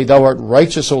waters say, Thou art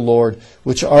righteous, O Lord,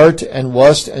 which art and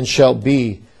wast and shalt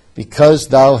be, because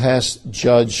thou hast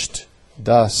judged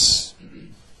thus.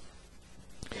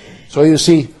 So you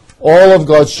see, all of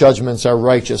God's judgments are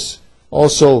righteous.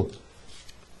 Also,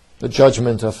 the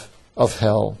judgment of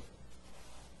hell.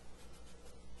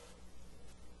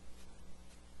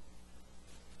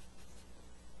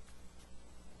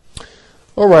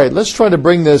 All right, let's try to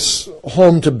bring this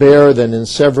home to bear then in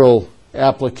several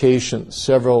applications,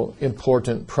 several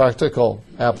important practical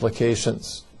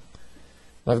applications.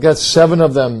 I've got 7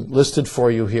 of them listed for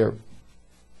you here.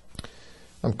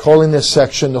 I'm calling this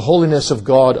section the holiness of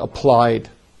God applied.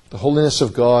 The holiness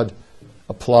of God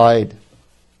applied.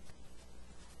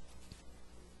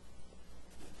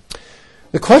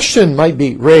 The question might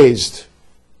be raised,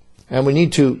 and we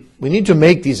need to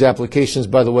make these applications,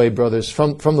 by the way, brothers,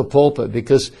 from the pulpit,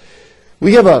 because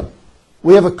we have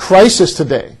a crisis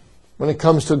today when it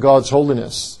comes to God's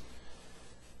holiness.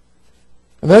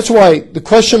 And that's why the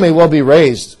question may well be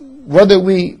raised whether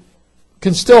we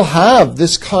can still have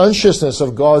this consciousness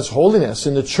of God's holiness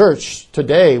in the church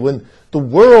today when the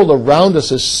world around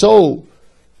us is so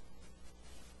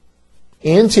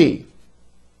anti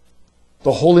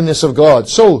the holiness of God,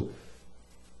 so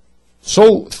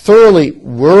thoroughly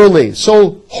worldly,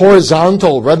 so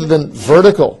horizontal rather than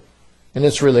vertical in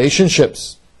its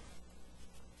relationships.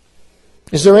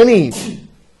 Is there any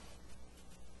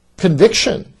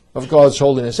conviction of God's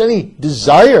holiness, any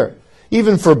desire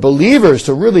even for believers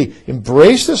to really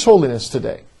embrace this holiness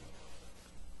today?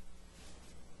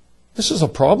 This is a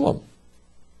problem.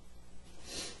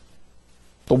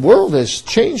 The world has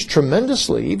changed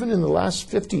tremendously, even in the last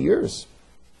 50 years.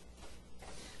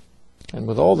 And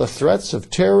with all the threats of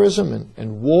terrorism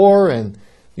and war and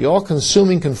the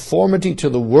all-consuming conformity to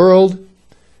the world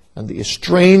and the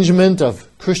estrangement of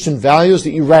Christian values,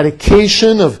 the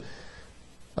eradication of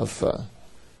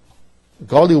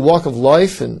godly walk of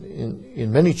life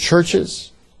in many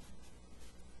churches,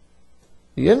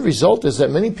 the end result is that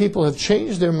many people have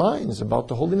changed their minds about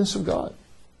the holiness of God.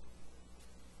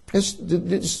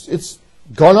 It's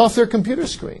gone off their computer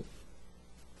screen.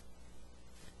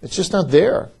 It's just not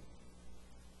there.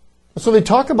 And so they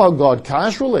talk about God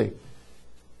casually.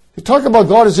 They talk about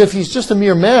God as if He's just a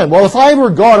mere man. Well, if I were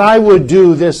God, I would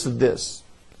do this and this.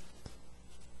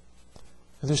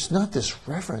 And there's not this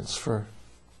reverence for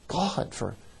God,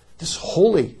 for this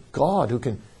holy God who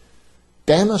can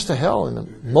damn us to hell in a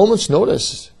moment's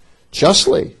notice,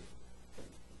 justly.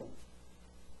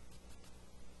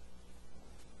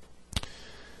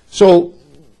 So,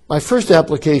 my first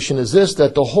application is this,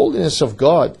 that the holiness of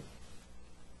God,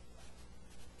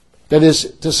 that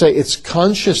is to say, its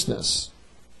consciousness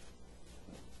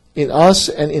in us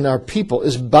and in our people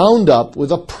is bound up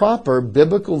with a proper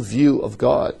biblical view of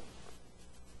God.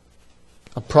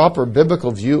 A proper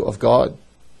biblical view of God.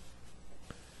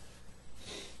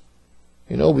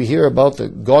 You know, we hear about the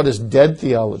God is dead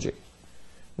theology.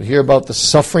 We hear about the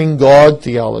suffering God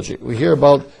theology. We hear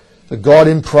about the God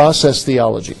in process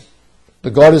theology.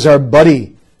 The God is our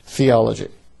buddy theology.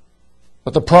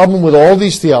 But the problem with all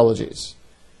these theologies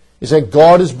is that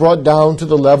God is brought down to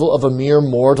the level of a mere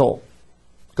mortal.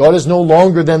 God is no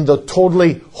longer than the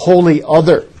totally holy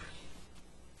other.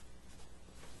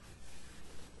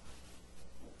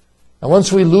 And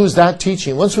once we lose that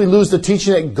teaching, once we lose the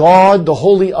teaching that God, the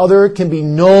holy other, can be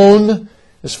known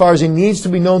as far as He needs to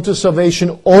be known to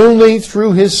salvation only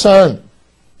through His Son,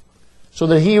 so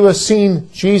that he who has seen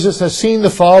Jesus has seen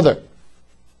the Father.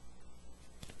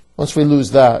 Once we lose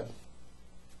that,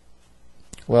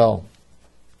 well,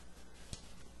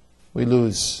 we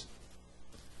lose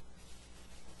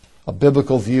a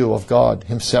biblical view of God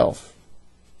Himself.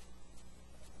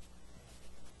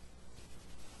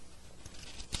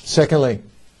 Secondly,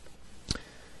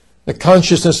 the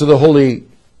consciousness of the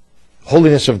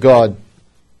holiness of God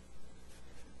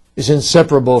is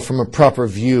inseparable from a proper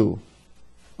view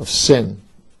of sin.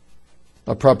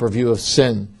 A proper view of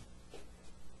sin.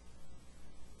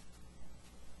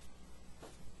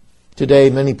 Today,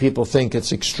 many people think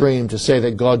it's extreme to say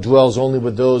that God dwells only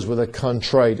with those with a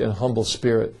contrite and humble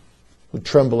spirit who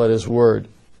tremble at His word.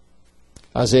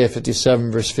 Isaiah 57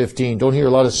 verse 15. Don't hear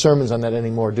a lot of sermons on that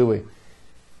anymore, do we?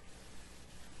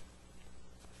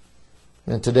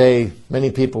 And today,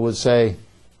 many people would say,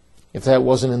 if that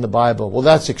wasn't in the Bible, well,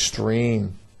 that's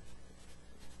extreme.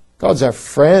 God's our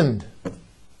friend.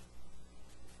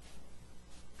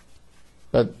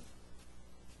 But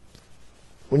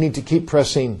we need to keep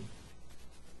pressing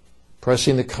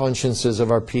the consciences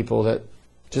of our people, that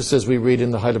just as we read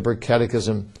in the Heidelberg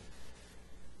Catechism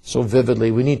so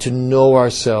vividly, we need to know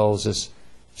ourselves as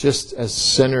just as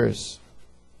sinners.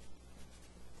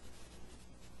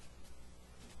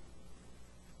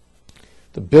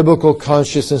 The biblical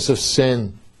consciousness of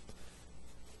sin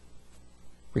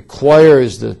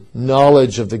requires the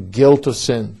knowledge of the guilt of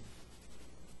sin.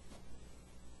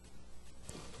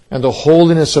 And the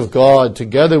holiness of God,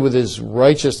 together with His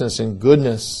righteousness and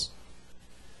goodness,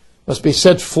 must be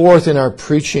set forth in our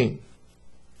preaching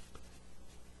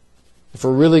if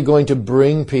we're really going to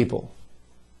bring people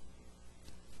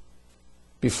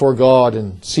before God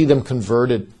and see them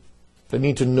converted. They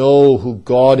need to know who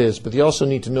God is, but they also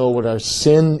need to know what our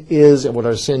sin is and what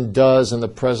our sin does in the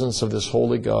presence of this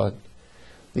holy God.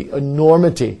 The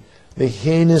enormity, the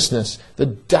heinousness, the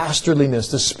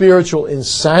dastardliness, the spiritual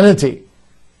insanity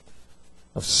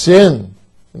of sin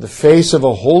in the face of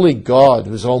a holy God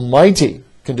who is almighty,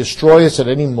 can destroy us at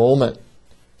any moment,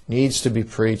 needs to be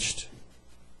preached.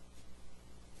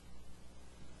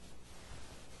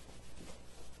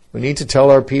 We need to tell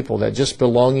our people that just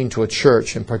belonging to a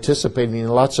church and participating in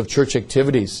lots of church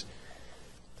activities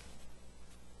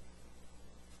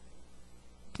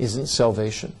isn't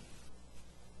salvation.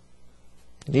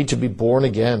 You need to be born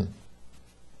again.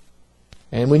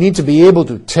 And we need to be able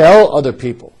to tell other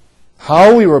people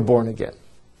how we were born again.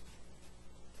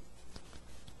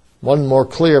 One more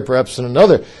clear perhaps than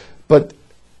another. But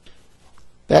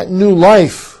that new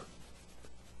life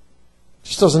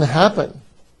just doesn't happen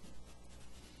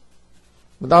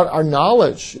without our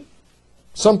knowledge.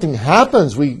 Something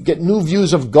happens. We get new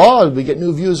views of God. We get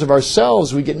new views of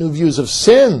ourselves. We get new views of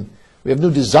sin. We have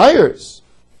new desires.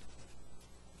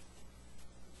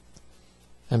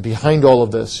 And behind all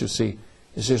of this, you see,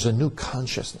 is there's a new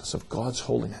consciousness of God's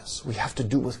holiness. We have to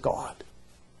do with God.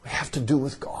 We have to do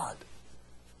with God.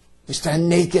 We stand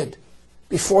naked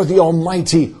before the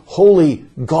almighty, holy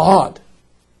God.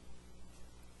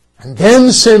 And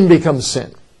then sin becomes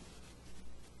sin.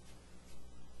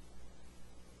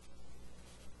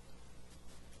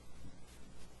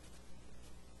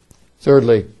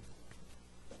 Thirdly,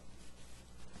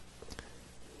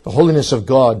 the holiness of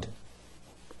God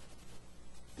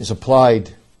is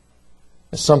applied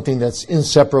as something that's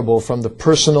inseparable from the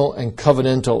personal and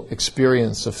covenantal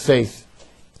experience of faith.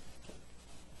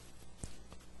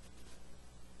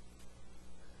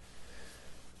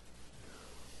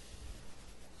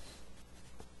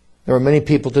 There are many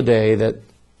people today that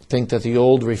think that the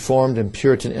old Reformed and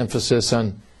Puritan emphasis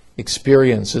on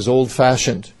experience is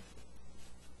old-fashioned,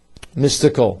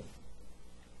 mystical,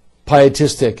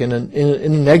 pietistic in a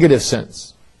negative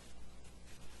sense.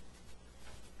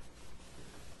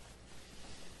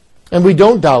 And we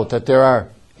don't doubt that there are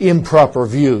improper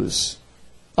views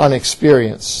on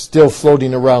experience still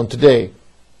floating around today,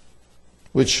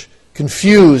 which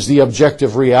confuse the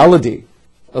objective reality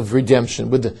of redemption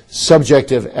with the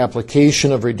subjective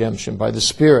application of redemption by the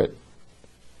Spirit.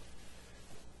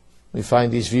 We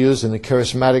find these views in the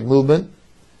charismatic movement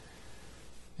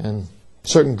and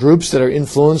certain groups that are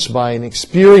influenced by an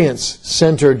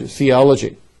experience-centered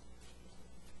theology.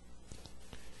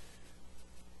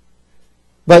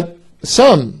 But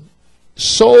some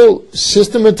so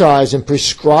systematize and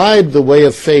prescribe the way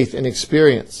of faith and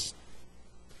experience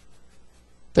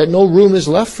that no room is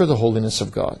left for the holiness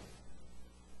of God.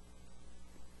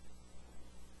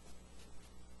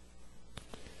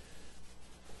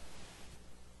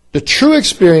 The true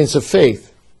experience of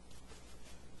faith,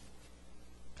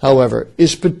 however,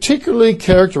 is particularly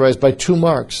characterized by two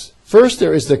marks. First,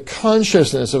 there is the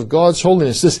consciousness of God's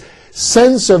holiness, this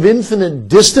sense of infinite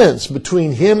distance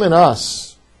between Him and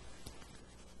us,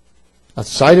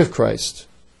 outside of Christ.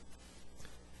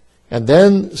 And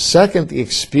then, second, the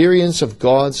experience of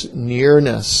God's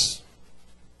nearness.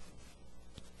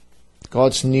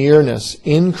 God's nearness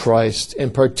in Christ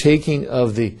and partaking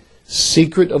of the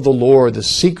secret of the Lord. The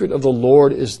secret of the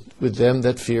Lord is with them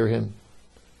that fear Him.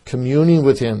 Communing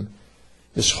with Him,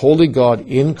 this holy God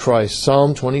in Christ.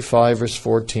 Psalm 25, verse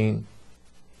 14.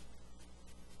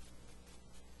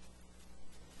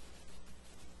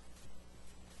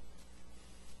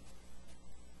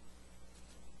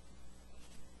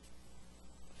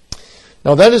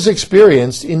 Now that is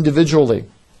experienced individually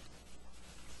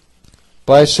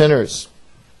by sinners.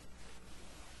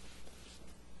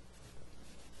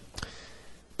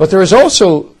 But there is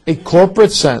also a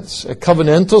corporate sense, a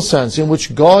covenantal sense, in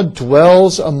which God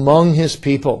dwells among His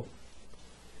people.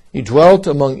 He dwelt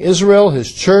among Israel,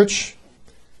 His church,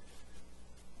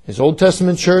 His Old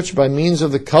Testament church, by means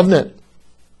of the covenant.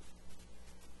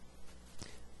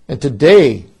 And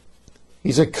today,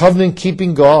 He's a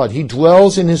covenant-keeping God. He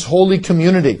dwells in His holy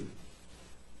community.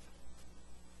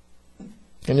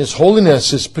 And His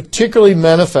holiness is particularly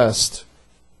manifest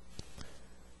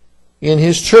in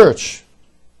His church.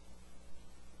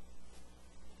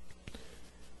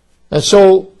 And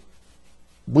so,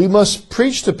 We must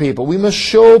preach to people. We must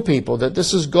show people that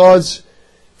this is God's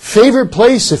favorite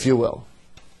place, if you will.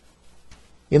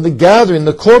 In the gathering,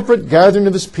 the corporate gathering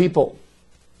of His people.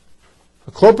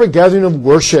 A corporate gathering of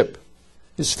worship.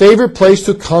 His favorite place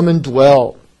to come and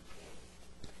dwell.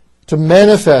 To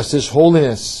manifest His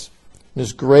holiness and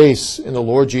His grace in the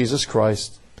Lord Jesus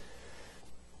Christ.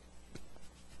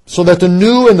 So that the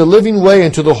new and the living way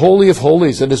into the Holy of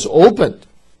Holies that is opened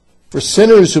for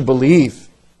sinners who believe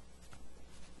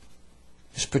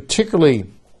is particularly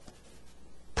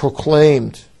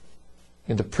proclaimed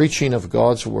in the preaching of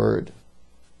God's Word.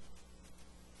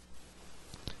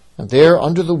 And there,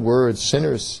 under the Word,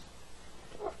 sinners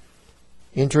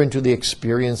enter into the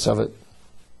experience of it.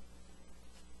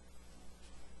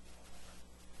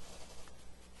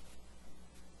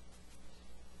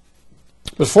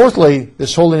 But fourthly,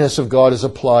 this holiness of God is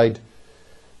applied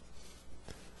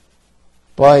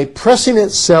by pressing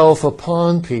itself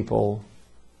upon people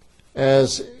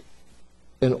as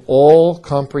an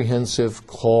all-comprehensive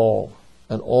call.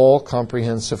 An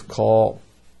all-comprehensive call.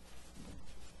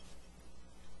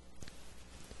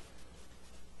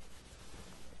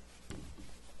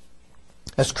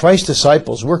 As Christ's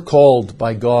disciples, we're called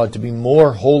by God to be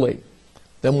more holy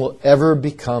than we'll ever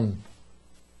become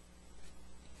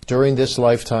during this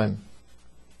lifetime.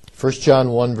 1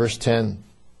 John 1 verse 10.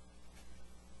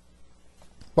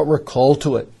 But we're called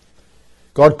to it.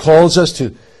 God calls us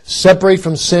to separate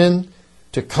from sin,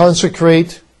 to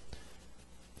consecrate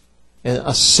and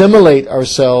assimilate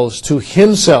ourselves to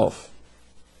Himself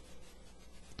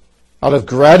out of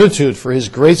gratitude for His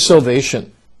great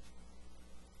salvation.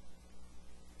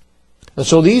 And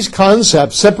so these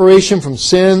concepts, separation from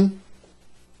sin,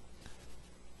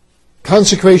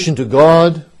 consecration to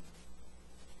God,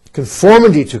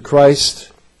 conformity to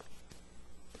Christ,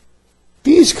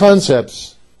 these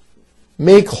concepts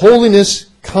make holiness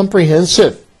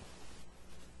comprehensive.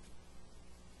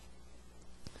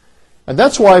 And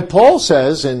that's why Paul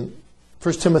says in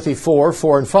 1 Timothy 4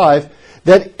 and 5,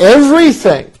 that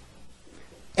everything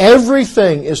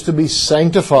is to be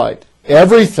sanctified.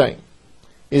 Everything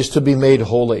is to be made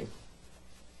holy.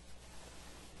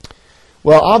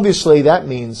 Well, obviously that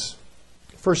means,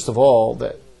 first of all,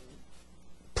 that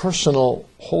personal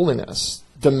holiness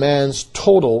demands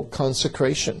total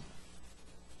consecration.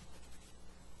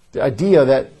 The idea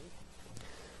that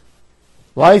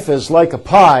life is like a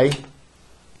pie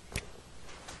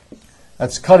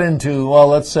that's cut into, well,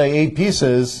 let's say 8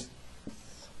 pieces,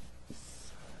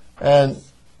 and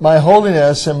my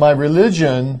holiness and my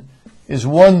religion is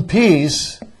one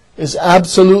piece, is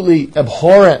absolutely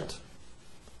abhorrent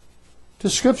to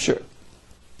Scripture.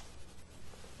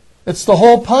 It's the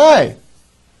whole pie.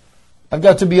 I've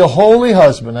got to be a holy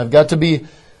husband. I've got to be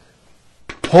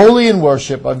holy in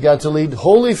worship. I've got to lead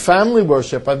holy family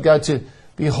worship. I've got to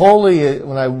be holy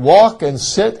when I walk and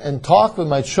sit and talk with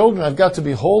my children. I've got to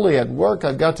be holy at work.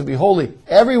 I've got to be holy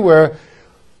everywhere.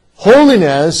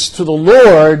 Holiness to the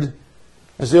Lord,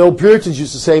 as the old Puritans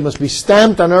used to say, must be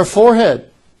stamped on our forehead.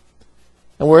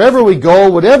 And wherever we go,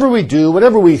 whatever we do,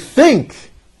 whatever we think,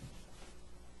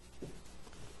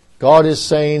 God is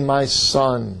saying, my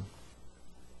son,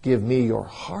 give me your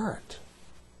heart.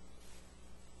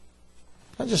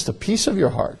 Not just a piece of your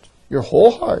heart, your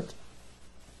whole heart.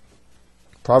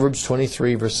 Proverbs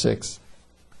 23, verse 6.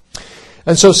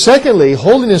 And so secondly,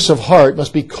 holiness of heart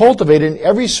must be cultivated in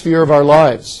every sphere of our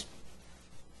lives.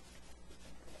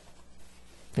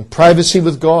 In privacy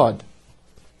with God.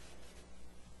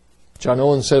 John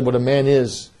Owen said what a man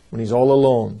is when he's all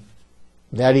alone,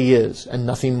 that he is, and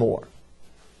nothing more,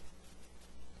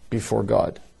 before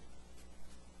God.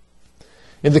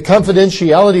 In the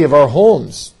confidentiality of our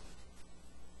homes.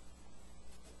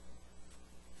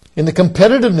 In the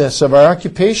competitiveness of our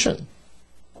occupation.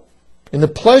 In the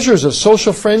pleasures of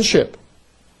social friendship.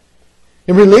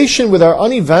 In relation with our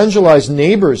unevangelized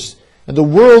neighbors and the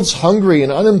world's hungry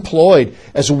and unemployed,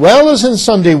 as well as in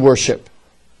Sunday worship.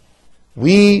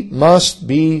 We must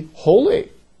be holy.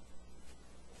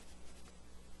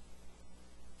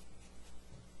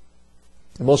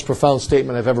 The most profound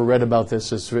statement I've ever read about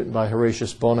this is written by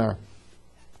Horatius Bonar.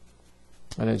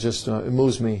 And it just it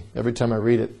moves me every time I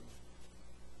read it.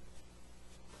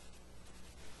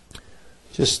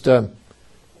 Just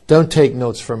don't take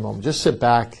notes for a moment. Just sit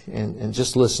back and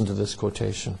just listen to this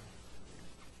quotation.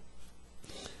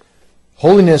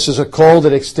 Holiness is a call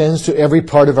that extends to every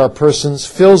part of our persons,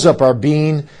 fills up our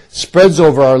being, spreads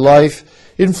over our life.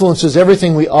 influences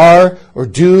everything we are or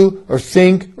do or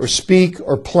think or speak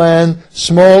or plan,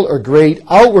 small or great,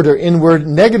 outward or inward,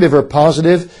 negative or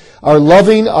positive, our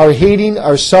loving, our hating,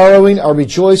 our sorrowing, our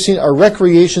rejoicing, our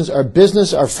recreations, our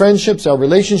business, our friendships, our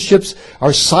relationships,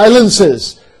 our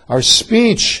silences, our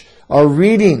speech, our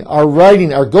reading, our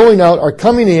writing, our going out, our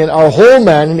coming in, our whole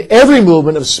man, and every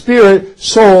movement of spirit,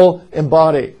 soul, and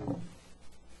body.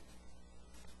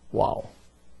 Wow.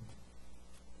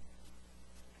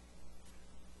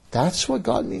 That's what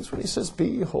God means when He says, be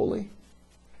ye holy,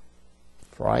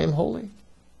 for I am holy.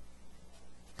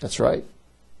 That's right.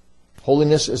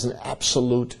 Holiness is an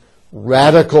absolute,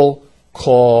 radical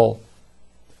call.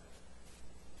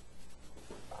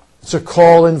 It's a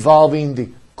call involving the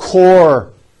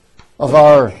core of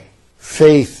our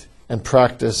faith and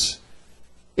practice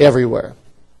everywhere.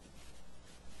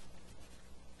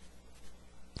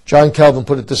 John Calvin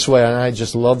put it this way, and I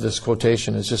just love this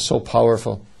quotation. It's just so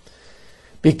powerful.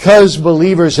 Because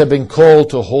believers have been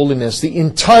called to holiness, the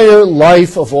entire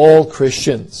life of all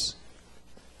Christians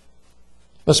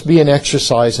must be an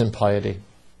exercise in piety.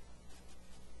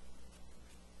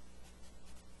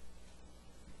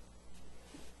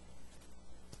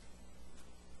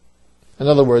 In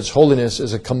other words, holiness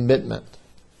is a commitment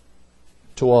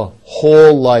to a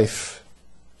whole life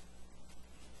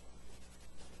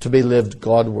to be lived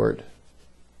Godward.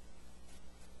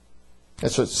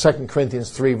 That's what 2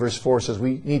 Corinthians 3 verse 4 says.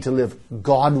 We need to live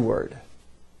Godward.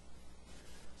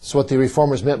 That's what the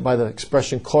Reformers meant by the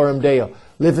expression coram Deo.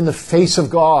 Live in the face of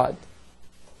God.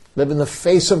 Live in the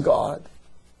face of God.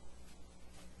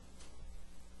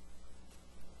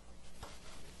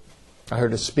 I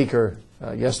heard a speaker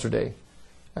yesterday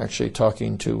actually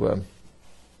talking to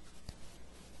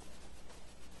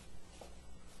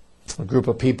a group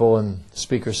of people, and the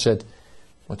speaker said,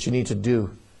 what you need to do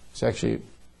is actually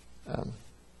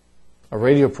a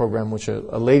radio program which a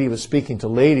lady was speaking to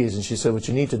ladies, and she said, what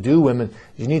you need to do, women,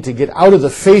 you need to get out of the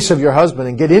face of your husband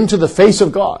and get into the face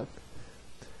of God.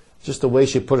 Just the way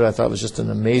she put it, I thought was just an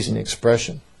amazing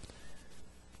expression.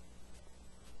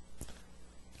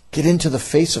 Get into the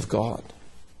face of God.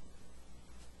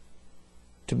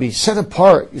 To be set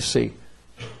apart, you see.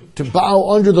 To bow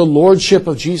under the lordship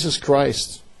of Jesus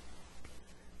Christ.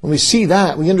 When we see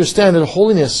that, we understand that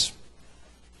holiness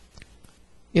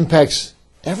impacts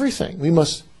everything. We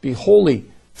must be holy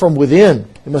from within.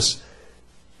 It must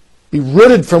be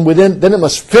rooted from within. Then it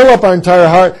must fill up our entire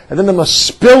heart. And then it must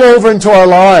spill over into our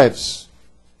lives.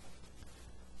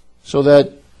 So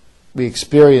that we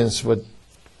experience what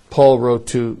Paul wrote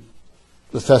to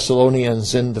the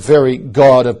Thessalonians, in the very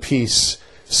God of peace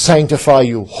sanctify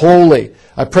you wholly.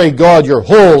 I pray God your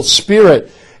whole spirit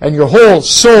and your whole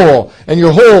soul and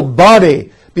your whole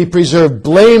body be preserved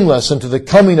blameless unto the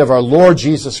coming of our Lord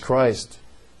Jesus Christ.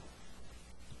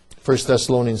 1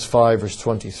 Thessalonians 5 verse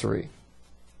 23.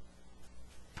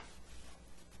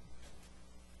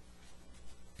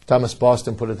 Thomas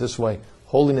Boston put it this way: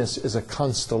 holiness is a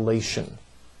constellation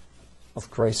of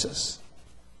graces.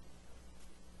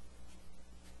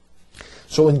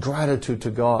 So in gratitude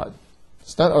to God,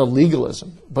 it's not our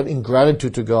legalism, but in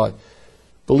gratitude to God,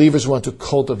 believers want to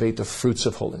cultivate the fruits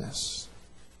of holiness.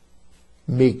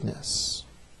 Meekness,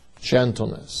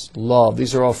 gentleness, love.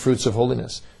 These are all fruits of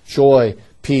holiness. Joy,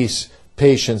 peace,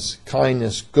 patience,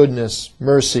 kindness, goodness,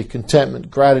 mercy,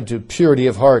 contentment, gratitude, purity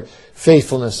of heart,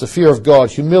 faithfulness, the fear of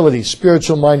God, humility,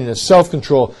 spiritual mindedness,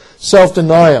 self-control,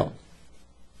 self-denial.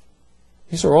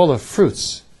 These are all the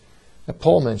fruits that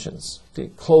Paul mentions at the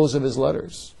close of his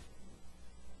letters.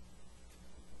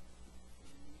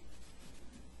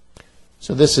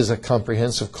 So this is a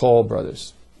comprehensive call,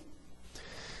 brothers.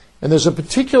 And there's a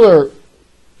particular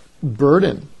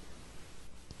burden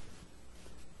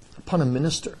upon a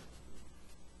minister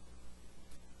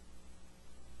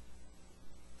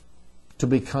to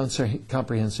be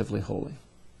comprehensively holy.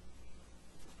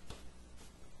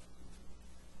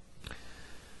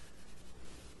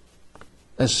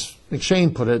 As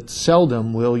McShane put it,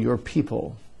 seldom will your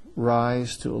people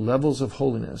rise to levels of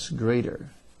holiness greater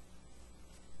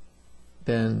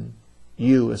than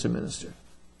you as a minister.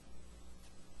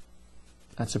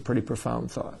 That's a pretty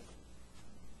profound thought.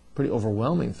 Pretty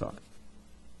overwhelming thought.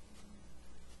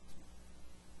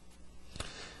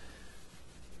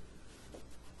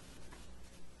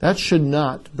 That should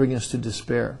not bring us to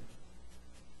despair,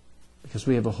 because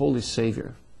we have a holy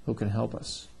Savior who can help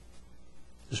us,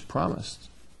 who's promised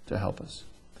to help us.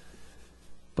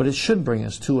 But it should bring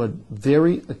us to a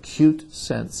very acute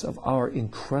sense of our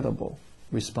incredible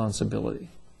responsibility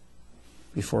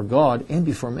before God and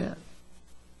before man.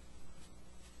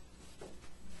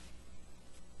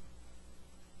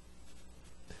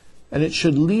 And it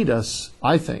should lead us,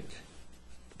 I think,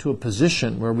 to a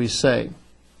position where we say,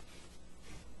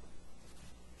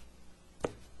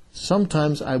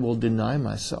 sometimes I will deny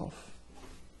myself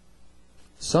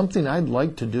something I'd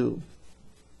like to do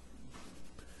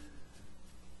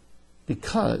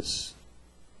because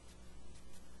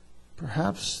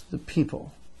perhaps the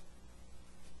people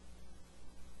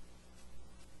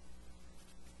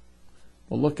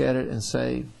will look at it and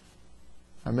say,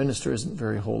 our minister isn't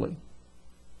very holy.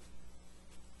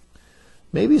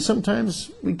 Maybe sometimes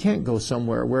we can't go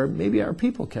somewhere where maybe our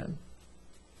people can.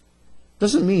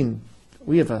 Doesn't mean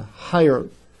we have a higher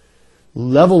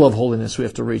level of holiness we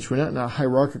have to reach. We're not in a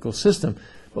hierarchical system,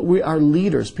 but we are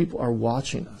leaders. People are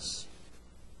watching us.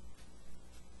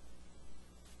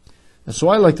 And so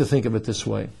I like to think of it this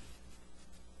way.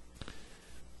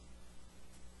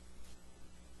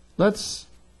 Let's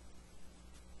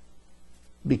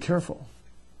be careful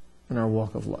in our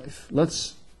walk of life.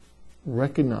 Let's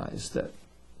recognize that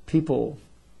people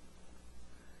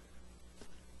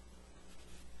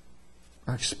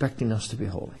are expecting us to be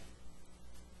holy.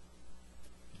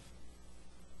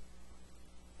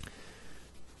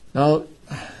 Now,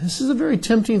 this is a very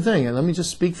tempting thing, and let me just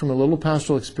speak from a little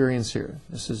pastoral experience here.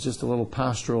 This is just a little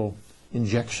pastoral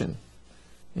injection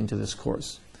into this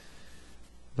course.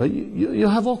 But you'll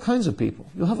have all kinds of people.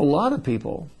 You'll have a lot of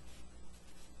people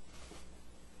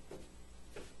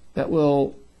that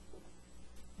will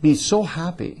be so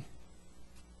happy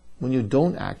when you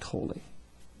don't act holy.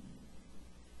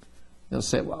 They'll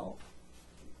say, well,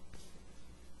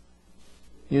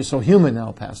 you're so human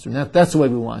now, Pastor, and that's the way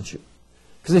we want you.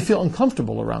 Because they feel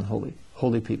uncomfortable around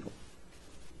holy people.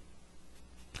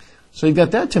 So you've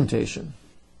got that temptation.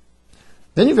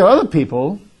 Then you've got other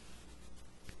people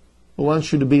who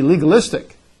want you to be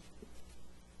legalistic.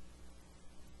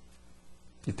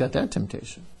 You've got that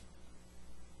temptation.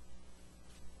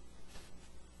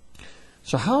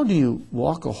 So how do you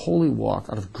walk a holy walk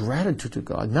out of gratitude to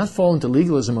God, not fall into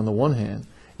legalism on the one hand,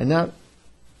 and not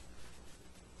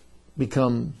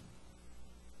become,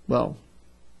 well,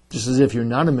 just as if you're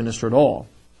not a minister at all,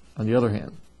 on the other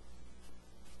hand?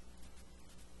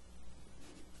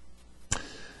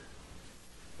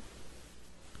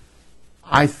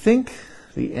 I think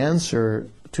the answer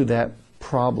to that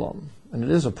problem, and it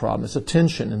is a problem, it's a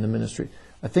tension in the ministry,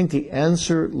 I think the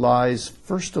answer lies,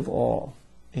 first of all,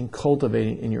 in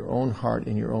cultivating in your own heart,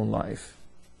 in your own life,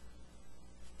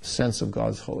 a sense of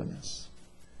God's holiness.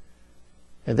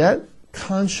 And that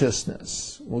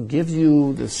consciousness will give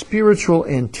you the spiritual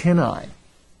antennae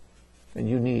that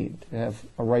you need to have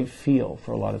a right feel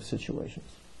for a lot of situations.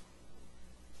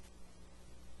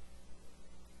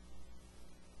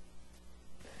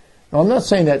 Now, I'm not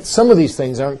saying that some of these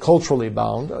things aren't culturally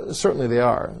bound. Certainly they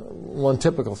are. One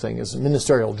typical thing is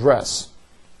ministerial dress.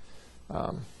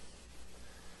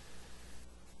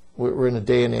 We're in a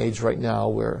day and age right now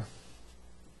where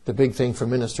the big thing for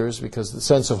ministers, because the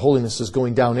sense of holiness is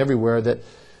going down everywhere, that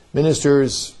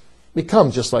ministers become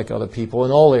just like other people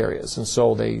in all areas. And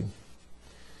so they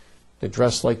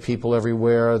dress like people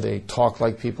everywhere, they talk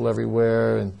like people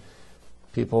everywhere, and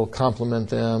people compliment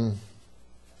them,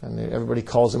 and everybody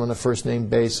calls them on a first-name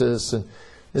basis. And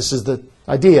this is the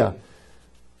idea.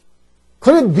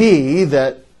 Could it be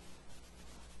that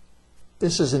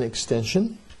this is an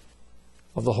extension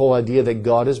of the whole idea that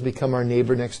God has become our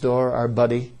neighbor next door, our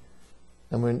buddy,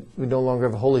 and we no longer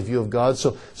have a holy view of God?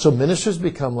 So ministers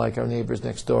become like our neighbors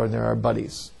next door, and they're our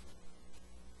buddies.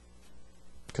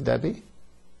 Could that be?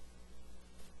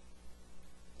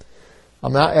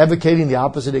 I'm not advocating the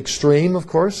opposite extreme, of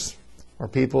course, where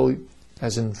people,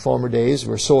 as in former days,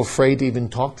 were so afraid to even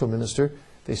talk to a minister.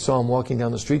 They saw him walking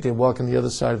down the street, they'd walk on the other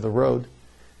side of the road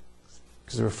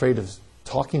because they were afraid of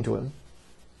talking to him.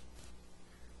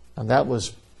 And that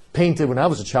was painted, when I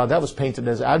was a child, that was painted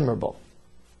as admirable.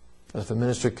 If a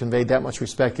minister conveyed that much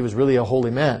respect, he was really a holy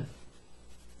man.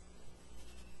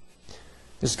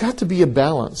 There's got to be a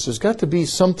balance. There's got to be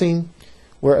something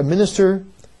where a minister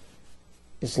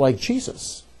is like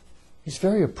Jesus. He's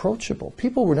very approachable.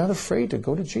 People were not afraid to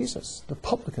go to Jesus. The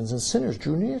publicans and sinners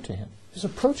drew near to him. He's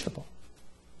approachable.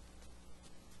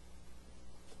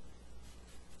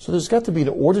 So there's got to be an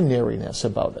ordinariness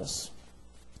about us,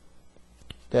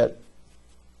 that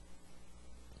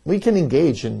we can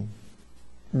engage in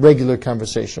regular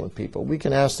conversation with people. We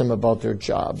can ask them about their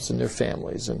jobs and their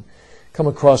families and come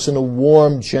across in a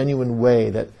warm, genuine way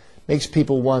that makes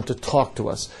people want to talk to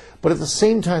us. But at the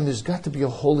same time, there's got to be a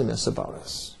holiness about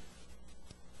us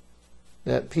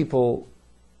that people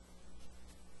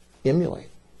emulate.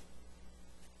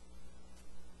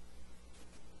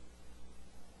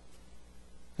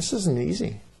 This isn't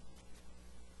easy.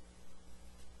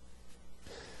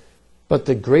 But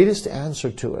the greatest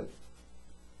answer to it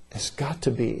has got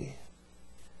to be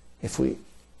if we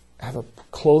have a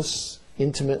close,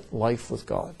 intimate life with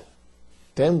God.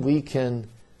 Then we can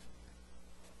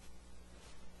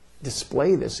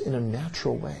display this in a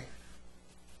natural way.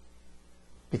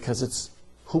 Because it's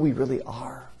who we really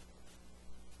are.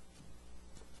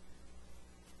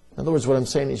 In other words, what I'm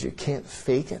saying is you can't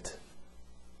fake it.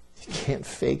 You can't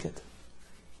fake it.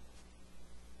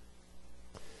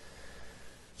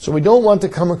 So we don't want to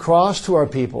come across to our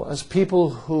people as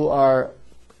people who are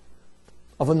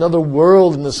of another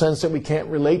world, in the sense that we can't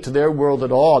relate to their world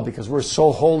at all because we're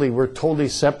so holy, we're totally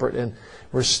separate, and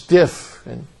we're stiff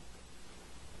and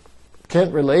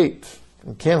can't relate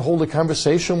and can't hold a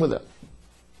conversation with them.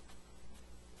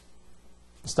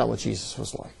 That's not what Jesus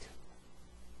was like.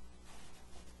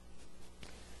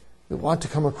 We want to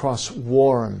come across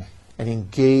warm and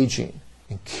engaging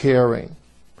and caring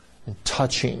and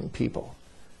touching people,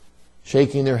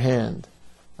 shaking their hand,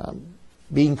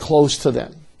 being close to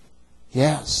them.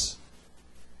 Yes.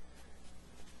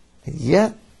 And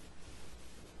yet,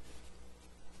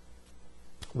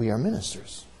 we are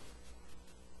ministers.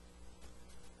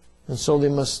 And so they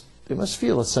must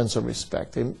feel a sense of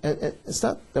respect. And it's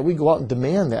not that we go out and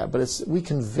demand that, but we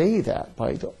convey that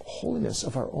by the holiness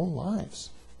of our own lives.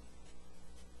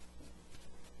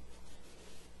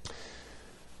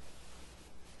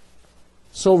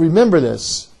 So remember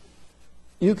this.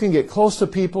 You can get close to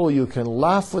people, you can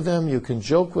laugh with them, you can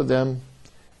joke with them,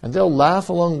 and they'll laugh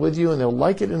along with you and they'll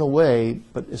like it in a way,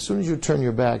 but as soon as you turn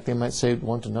your back, they might say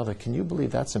one to another, "Can you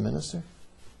believe that's a minister?"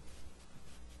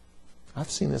 I've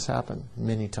seen this happen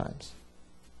many times.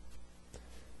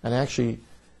 And actually,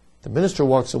 the minister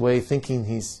walks away thinking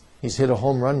he's hit a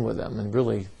home run with them, and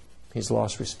really, he's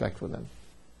lost respect with them.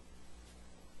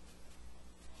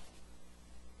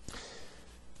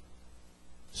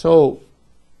 So,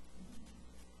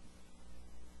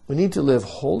 we need to live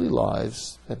holy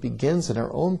lives that begins in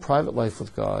our own private life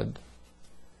with God,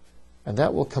 and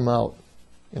that will come out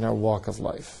in our walk of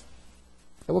life.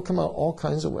 It will come out all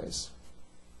kinds of ways.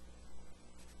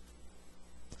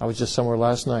 I was just somewhere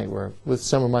last night where, with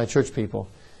some of my church people,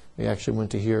 we actually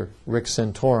went to hear Rick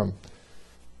Santorum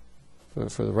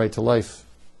for the Right to Life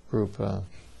group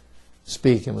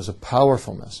speak, and it was a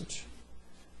powerful message.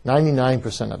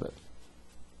 99% of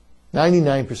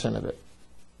it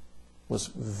was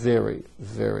very,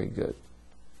 very good.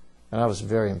 And I was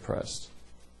very impressed.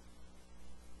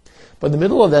 But in the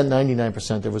middle of that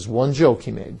 99%, there was one joke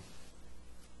he made.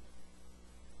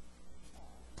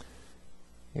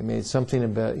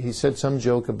 He said some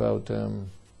joke about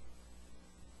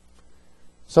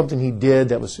something he did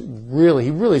that was really,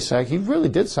 he really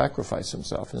did sacrifice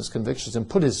himself and his convictions and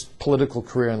put his political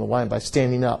career on the line by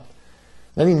standing up.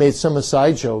 Then he made some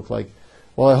aside joke like,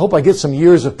 "Well, I hope I get some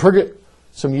years of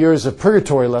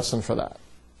purgatory lesson for that."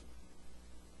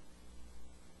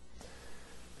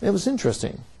 It was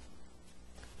interesting.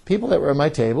 People that were at my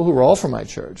table, who were all from my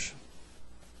church,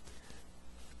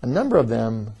 a number of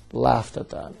them laughed at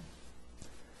that.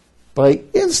 But I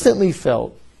instantly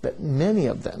felt that many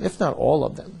of them, if not all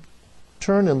of them,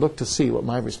 turned and looked to see what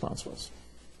my response was.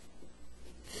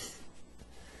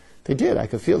 They did. I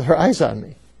could feel their eyes on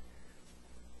me.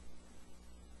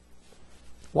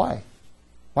 Why?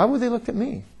 Why would they look at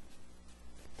me?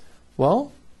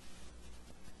 Well,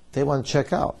 they want to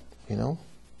check out,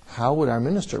 how would our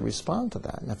minister respond to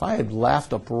that? And if I had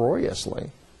laughed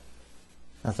uproariously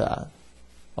at that,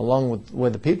 along with where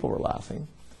the people were laughing,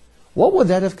 what would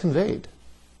that have conveyed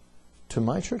to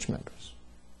my church members?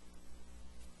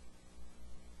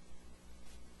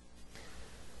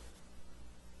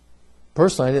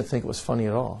 Personally, I didn't think it was funny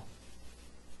at all.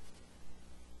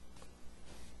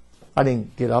 I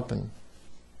didn't get up and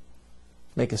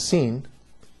make a scene.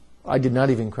 I did not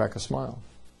even crack a smile.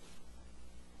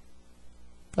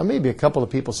 Now, maybe a couple of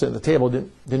people sitting at the table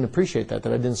didn't appreciate that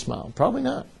I didn't smile. Probably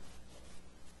not.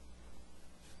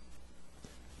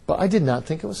 But I did not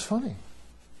think it was funny.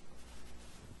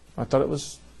 I thought it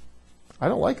was, I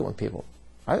don't like it when people,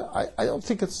 I don't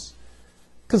think it's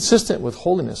consistent with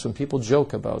holiness when people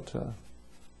joke about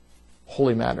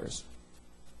holy matters.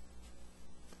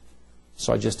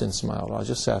 So I just didn't smile. I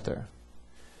just sat there.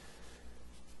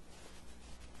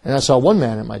 And I saw one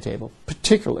man at my table,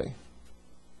 particularly,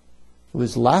 who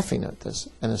was laughing at this.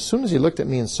 And as soon as he looked at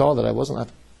me and saw that I wasn't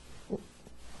laughing,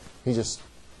 he just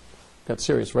got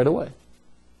serious right away.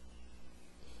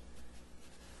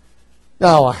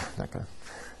 No,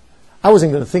 I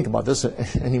wasn't going to think about this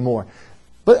anymore.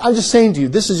 But I'm just saying to you,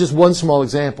 this is just one small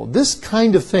example. This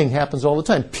kind of thing happens all the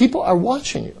time. People are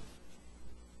watching you.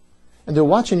 And they're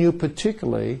watching you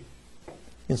particularly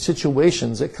in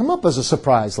situations that come up as a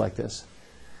surprise like this,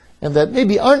 and that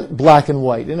maybe aren't black and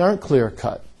white and aren't clear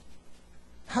cut,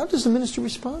 how does the minister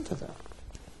respond to that?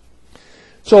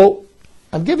 So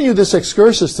I'm giving you this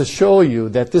excursus to show you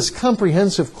that this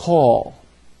comprehensive call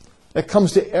that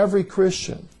comes to every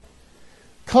Christian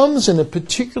comes in a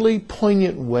particularly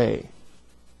poignant way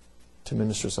to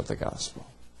ministers of the gospel.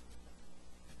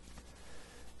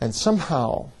 And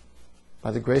somehow,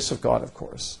 by the grace of God, of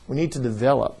course, we need to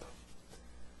develop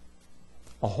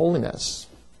a holiness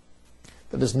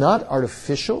that is not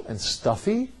artificial and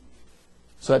stuffy,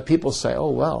 so that people say, oh,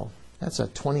 well, that's a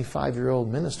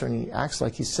 25-year-old minister and he acts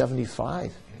like he's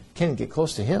 75. Can't get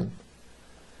close to him.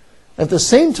 At the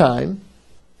same time,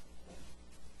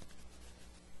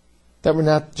 that we're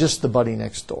not just the buddy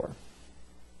next door.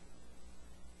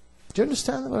 Do you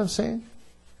understand what I'm saying?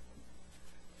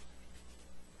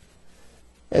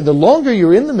 And the longer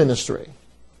you're in the ministry,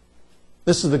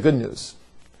 this is the good news.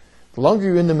 The longer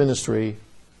you're in the ministry,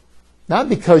 not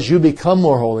because you become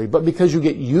more holy, but because you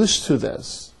get used to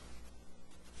this,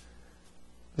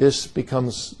 this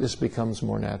becomes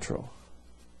more natural.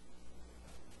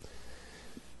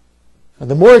 And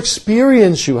the more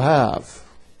experience you have,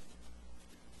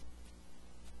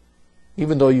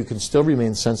 even though you can still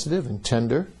remain sensitive and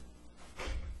tender,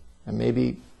 and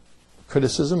maybe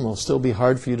criticism will still be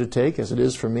hard for you to take, as it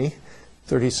is for me,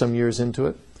 30-some years into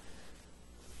it,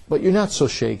 but you're not so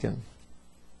shaken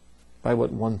by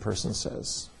what one person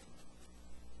says,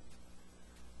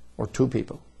 or two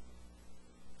people,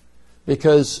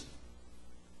 because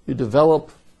you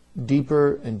develop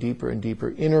deeper and deeper and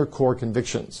deeper inner core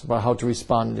convictions about how to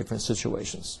respond in different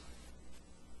situations.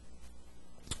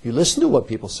 You listen to what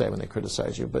people say when they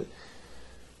criticize you, but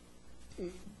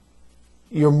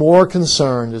you're more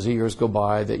concerned as the years go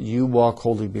by that you walk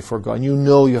holy before God. And you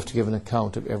know you have to give an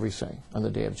account of everything on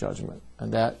the day of judgment.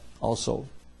 And that also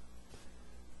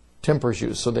tempers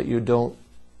you so that you don't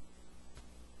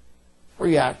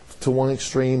react to one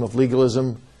extreme of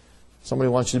legalism. Somebody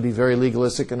wants you to be very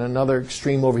legalistic, and another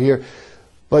extreme over here.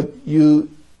 But you're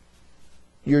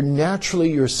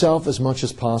naturally yourself as much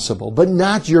as possible, but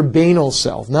not your banal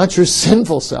self, not your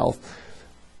sinful self,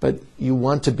 but you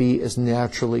want to be as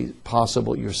naturally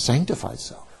possible your sanctified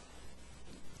self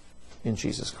in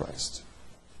Jesus Christ.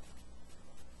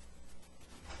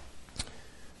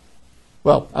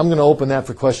 Well, I'm going to open that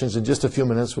for questions in just a few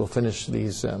minutes. We'll finish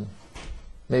these.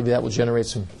 Maybe that will generate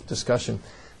some discussion.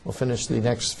 We'll finish the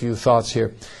next few thoughts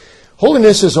here.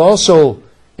 Holiness is also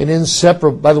an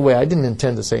inseparable... By the way, I didn't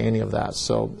intend to say any of that.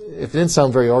 So if it didn't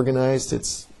sound very organized,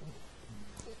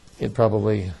 it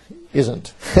probably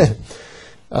isn't.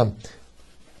 The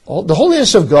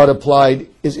holiness of God applied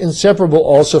is inseparable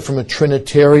also from a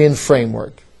Trinitarian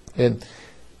framework. And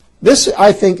this,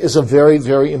 I think, is a very,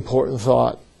 very important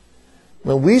thought.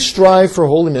 When we strive for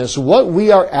holiness, what we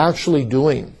are actually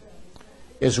doing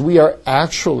is we are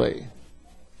actually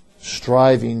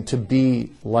striving to be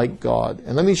like God.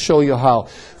 And let me show you how.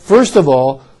 First of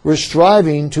all, we're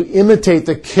striving to imitate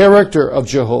the character of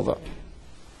Jehovah.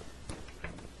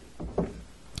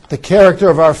 The character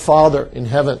of our Father in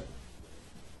heaven.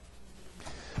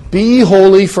 Be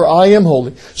holy, for I am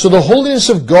holy. So the holiness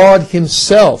of God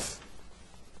Himself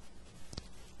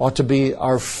ought to be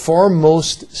our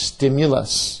foremost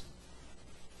stimulus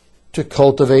to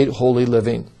cultivate holy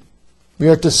living. We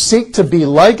are to seek to be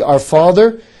like our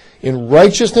Father in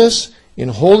righteousness, in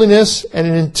holiness, and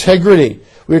in integrity.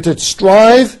 We are to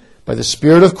strive, by the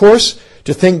Spirit of course,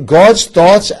 to think God's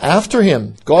thoughts after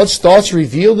Him, God's thoughts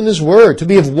revealed in His Word, to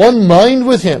be of one mind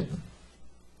with Him,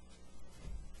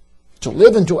 to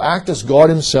live and to act as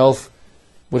God Himself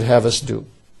would have us do.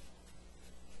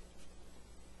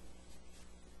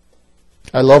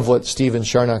 I love what Stephen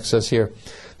Charnock says here.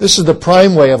 This is the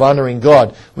prime way of honoring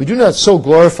God. We do not so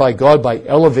glorify God by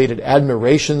elevated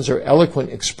admirations or eloquent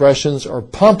expressions or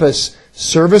pompous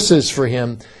services for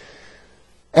Him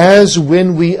as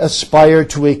when we aspire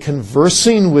to a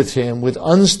conversing with Him with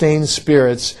unstained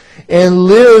spirits and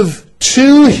live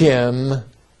to Him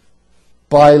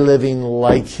by living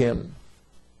like Him.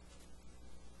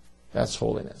 That's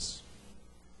holiness.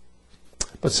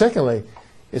 But secondly,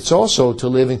 it's also to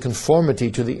live in conformity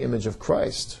to the image of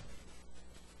Christ.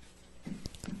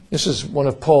 This is one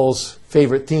of Paul's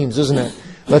favorite themes, isn't it?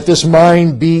 Let this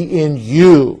mind be in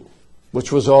you,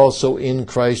 which was also in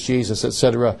Christ Jesus,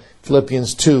 etc.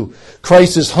 Philippians 2.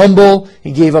 Christ is humble.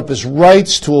 He gave up His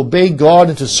rights to obey God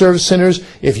and to serve sinners.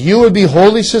 If you would be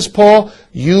holy, says Paul,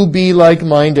 you be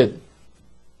like-minded.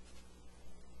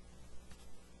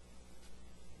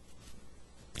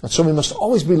 And so we must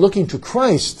always be looking to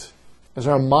Christ as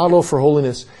our model for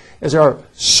holiness, as our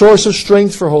source of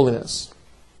strength for holiness.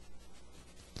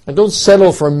 And don't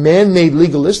settle for a man-made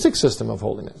legalistic system of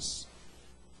holiness.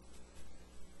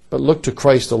 But look to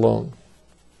Christ alone,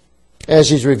 as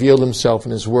He's revealed Himself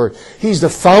in His Word. He's the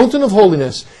fountain of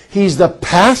holiness. He's the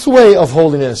pathway of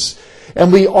holiness.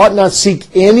 And we ought not seek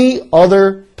any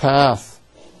other path.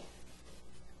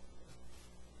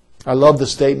 I love the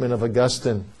statement of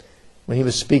Augustine when he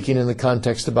was speaking in the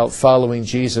context about following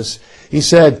Jesus. He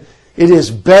said, "It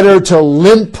is better to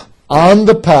limp on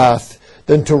the path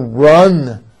than to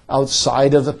run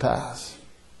outside of the path."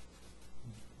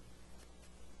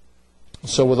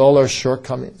 So with all our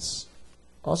shortcomings,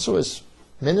 also as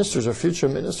ministers or future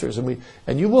ministers,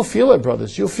 and you will feel it,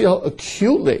 brothers, you'll feel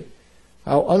acutely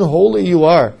how unholy you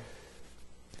are.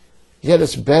 Yet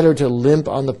it's better to limp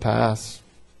on the path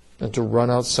than to run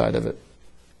outside of it.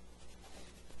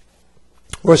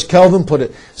 Or as Calvin put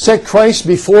it, set Christ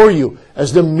before you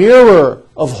as the mirror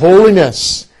of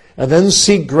holiness, and then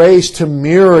seek grace to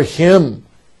mirror Him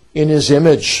in His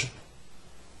image.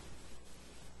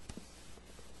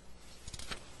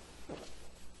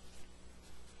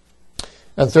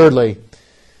 And thirdly,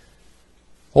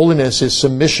 holiness is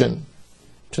submission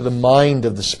to the mind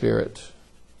of the Spirit.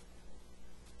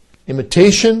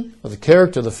 Imitation of the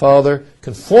character of the Father,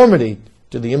 conformity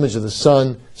to the image of the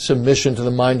Son, submission to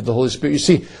the mind of the Holy Spirit. You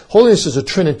see, holiness is a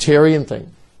Trinitarian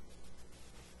thing.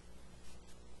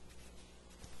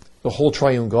 The whole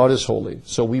triune God is holy,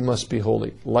 so we must be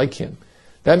holy, like Him.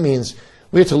 That means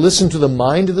we have to listen to the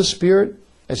mind of the Spirit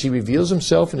as He reveals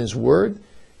Himself in His Word,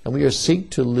 and we are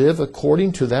seek to live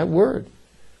according to that Word.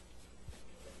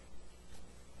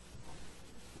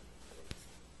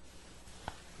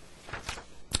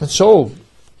 And so,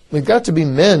 we've got to be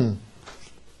men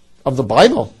of the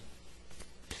Bible.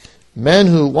 Men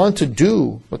who want to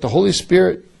do what the Holy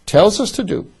Spirit tells us to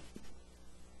do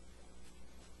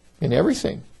in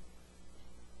everything.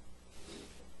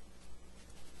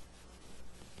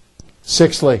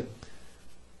 Sixthly,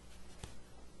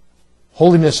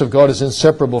 holiness of God is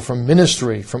inseparable from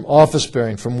ministry, from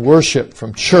office-bearing, from worship,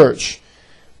 from church.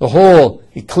 The whole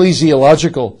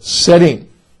ecclesiological setting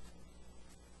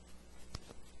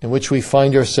in which we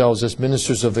find ourselves as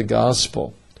ministers of the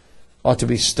gospel ought to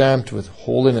be stamped with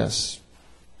holiness.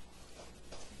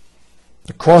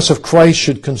 The cross of Christ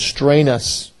should constrain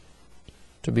us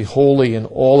to be holy in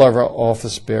all of our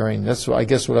office bearing. That's, I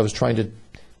guess, what I was trying to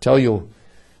tell you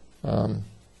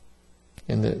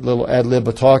in the little ad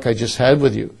lib talk I just had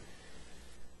with you.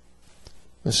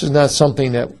 This is not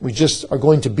something that we just are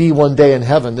going to be one day in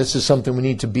heaven. This is something we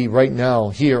need to be right now,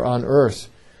 here on earth.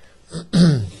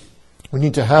 We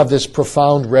need to have this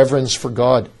profound reverence for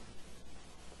God.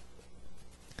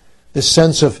 This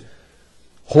sense of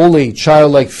holy,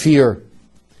 childlike fear.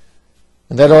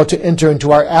 And that ought to enter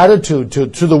into our attitude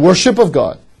to the worship of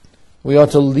God. We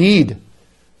ought to lead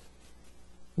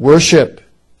worship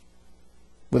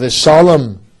with a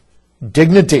solemn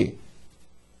dignity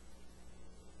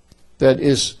that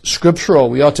is scriptural.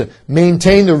 We ought to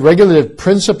maintain the regulative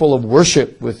principle of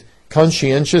worship with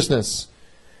conscientiousness.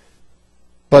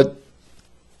 But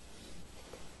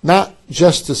not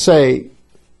just to say,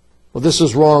 well, this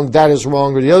is wrong, that is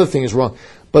wrong, or the other thing is wrong,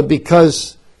 but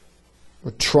because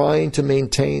we're trying to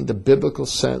maintain the biblical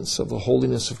sense of the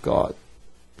holiness of God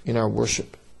in our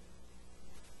worship.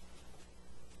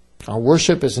 Our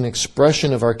worship is an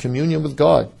expression of our communion with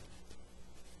God.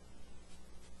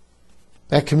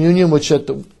 That communion which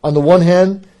on the one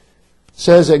hand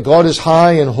says that God is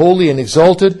high and holy and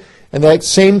exalted, and that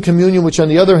same communion which on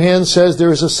the other hand says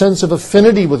there is a sense of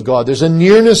affinity with God. There's a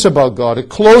nearness about God, a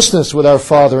closeness with our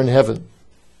Father in heaven.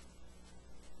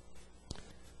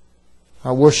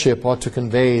 Our worship ought to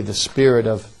convey the spirit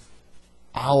of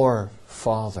our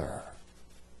Father,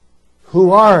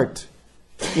 who art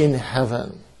in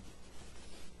heaven.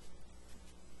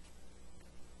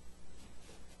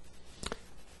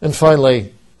 And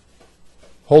finally,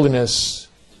 holiness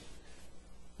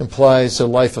implies a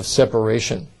life of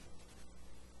separation.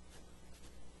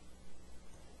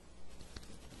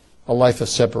 A life of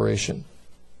separation.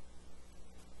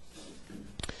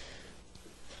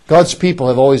 God's people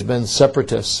have always been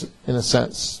separatists, in a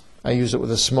sense. I use it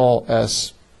with a small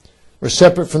s. We're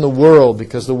separate from the world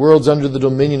because the world's under the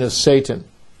dominion of Satan.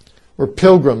 We're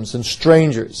pilgrims and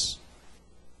strangers.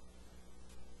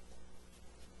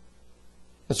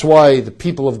 That's why the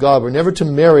people of God were never to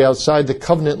marry outside the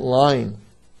covenant line.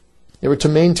 They were to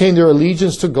maintain their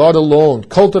allegiance to God alone.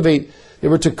 They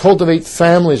were to cultivate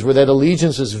families where that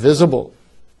allegiance is visible.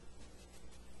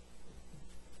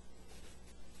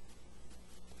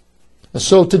 And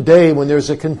so today, when there's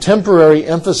a contemporary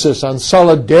emphasis on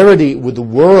solidarity with the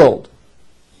world,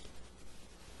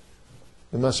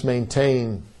 we must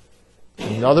maintain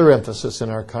another emphasis in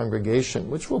our congregation,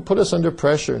 which will put us under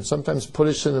pressure and sometimes put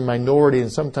us in a minority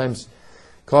and sometimes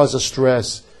cause us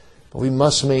stress. But we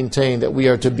must maintain that we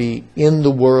are to be in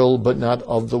the world but not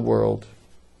of the world.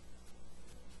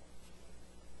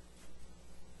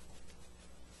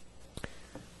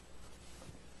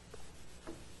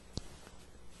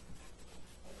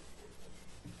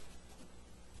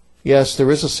 Yes, there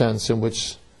is a sense in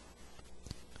which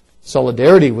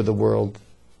solidarity with the world,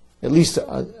 at least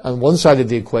on one side of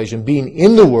the equation, being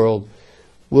in the world,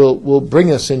 will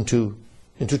bring us into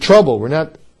trouble. We're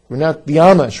not the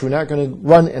Amish. We're not going to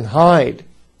run and hide.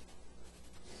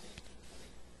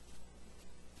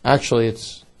 Actually,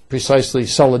 it's precisely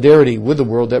solidarity with the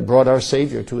world that brought our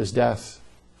Savior to his death.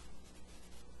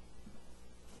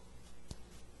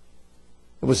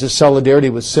 It was his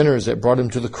solidarity with sinners that brought him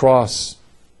to the cross.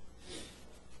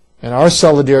 And our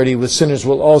solidarity with sinners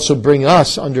will also bring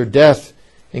us under death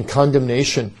and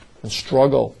condemnation and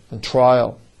struggle and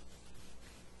trial.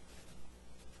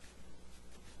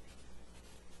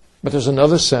 But there's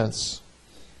another sense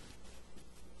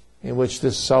in which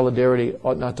this solidarity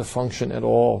ought not to function at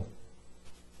all.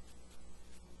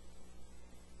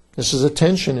 This is a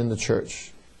tension in the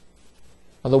church.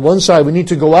 On the one side, we need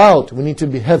to go out. We need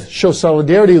to show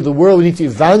solidarity with the world. We need to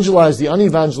evangelize the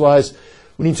unevangelized.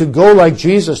 We need to go like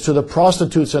Jesus to the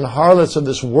prostitutes and harlots of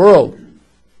this world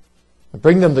and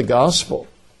bring them the gospel.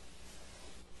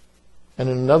 And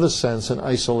in another sense, in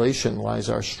isolation lies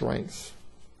our strength.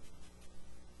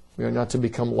 We are not to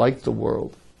become like the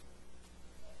world.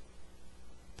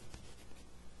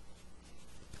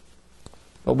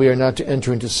 But we are not to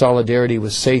enter into solidarity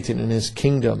with Satan and his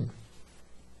kingdom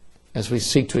as we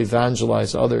seek to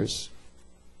evangelize others.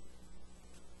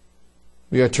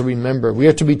 We are to remember, we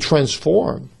are to be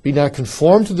transformed. Be not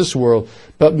conformed to this world,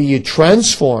 but be ye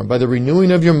transformed by the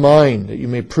renewing of your mind, that you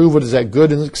may prove what is that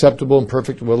good and acceptable and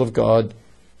perfect will of God.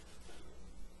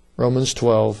 Romans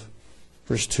 12,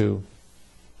 verse 2.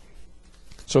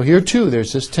 So here too,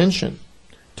 there's this tension.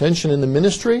 Tension in the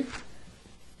ministry,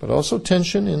 but also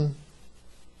tension in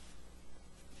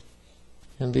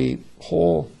the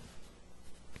whole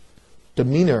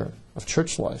demeanor of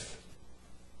church life.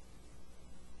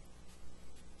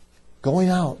 Going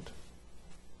out,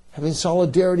 having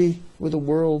solidarity with the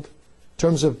world in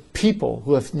terms of people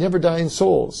who have never dying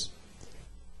souls,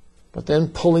 but then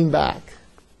pulling back,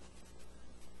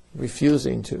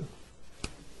 refusing to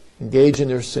engage in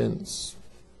their sins,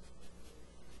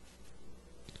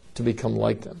 to become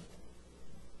like them.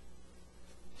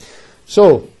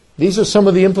 So, these are some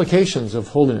of the implications of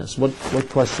holiness. What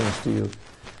questions do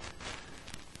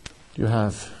you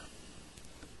have?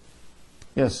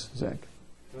 Yes, Zach.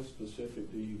 How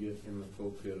specific do you get in the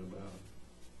pulpit about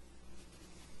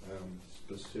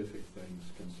specific things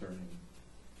concerning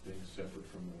being separate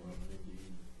from the world? I mean, do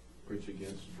you preach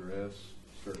against dress,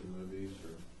 certain movies,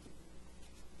 or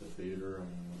the theater? I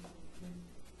mean,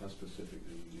 how specific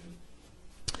do you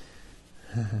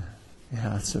get?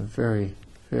 Yeah, it's a very,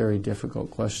 very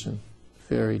difficult question.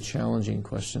 Very challenging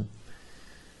question.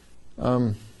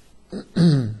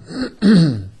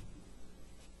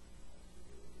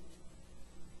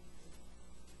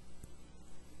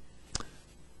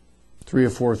 3 or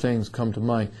 4 things come to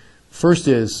mind. First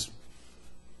is,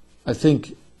 I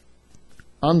think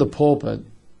on the pulpit,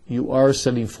 you are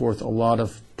setting forth a lot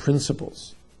of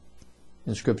principles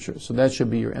in Scripture. So that should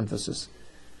be your emphasis.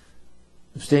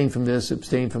 Abstain from this,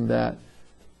 abstain from that.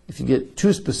 If you get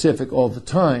too specific all the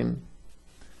time,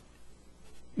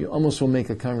 you almost will make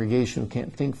a congregation who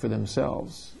can't think for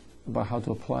themselves about how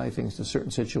to apply things to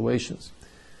certain situations.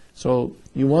 So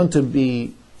you want to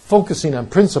be focusing on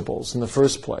principles in the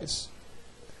first place.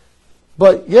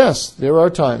 But yes, there are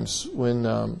times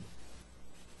when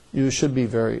you should be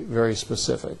very, very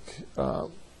specific.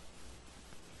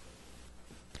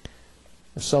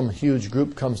 If some huge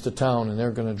group comes to town and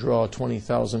they're going to draw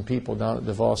 20,000 people down at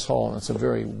DeVos Hall, and it's a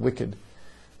very wicked,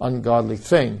 ungodly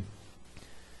thing,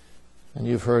 and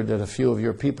you've heard that a few of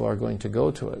your people are going to go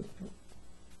to it,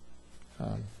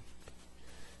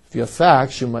 if you have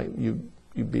facts, you'd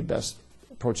be best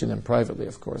approaching them privately,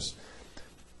 of course.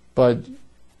 But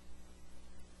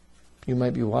you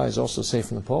might be wise also to say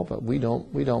from the pulpit, we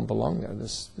don't belong there.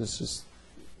 This is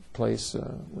a place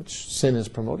which sin is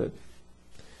promoted.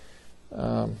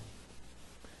 In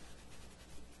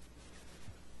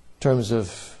terms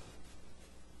of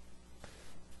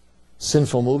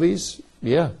sinful movies,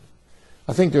 yeah.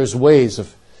 I think there's ways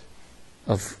of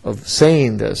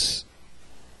saying this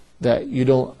that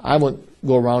I won't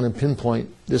go around and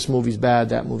pinpoint this movie's bad,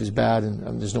 that movie's bad,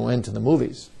 and there's no end to the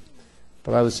movies.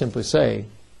 But I would simply say,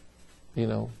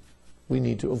 we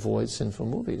need to avoid sinful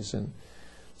movies. And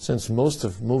since most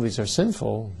of movies are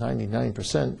sinful,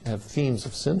 99% have themes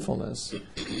of sinfulness,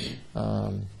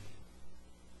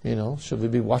 should we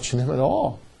be watching them at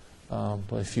all?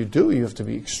 But if you do, you have to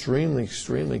be extremely,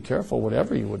 extremely careful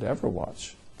whatever you would ever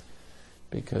watch,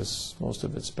 because most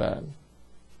of it's bad.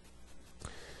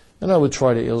 And I would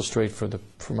try to illustrate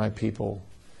for my people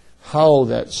how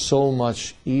that so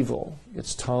much evil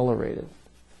gets tolerated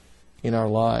in our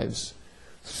lives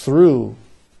through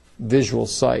visual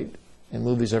sight. And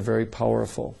movies are very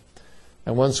powerful.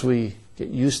 And once we get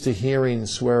used to hearing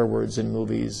swear words in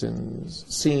movies and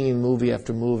seeing movie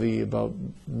after movie about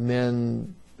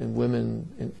men and women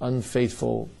in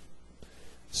unfaithful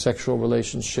sexual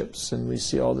relationships, and we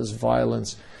see all this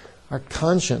violence, our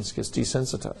conscience gets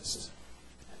desensitized.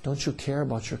 Don't you care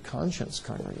about your conscience,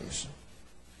 congregation?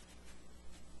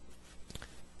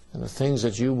 And the things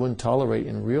that you wouldn't tolerate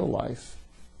in real life,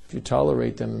 if you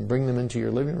tolerate them and bring them into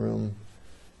your living room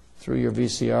through your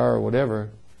VCR or whatever,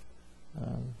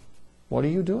 what are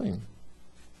you doing?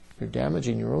 You're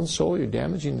damaging your own soul, you're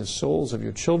damaging the souls of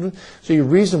your children. So you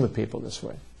reason with people this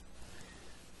way.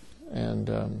 And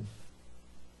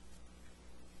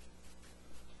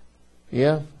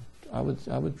I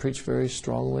would preach very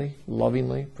strongly,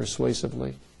 lovingly,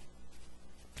 persuasively,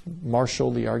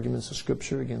 marshal the arguments of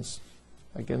Scripture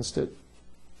against it,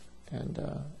 and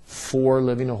for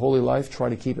living a holy life, try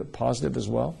to keep it positive as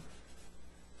well.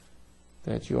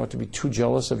 That you ought to be too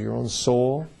jealous of your own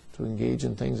soul to engage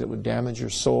in things that would damage your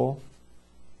soul.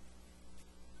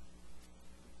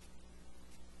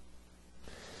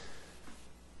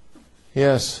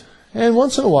 Yes, and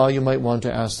once in a while you might want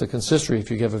to ask the consistory if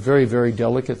you have a very, very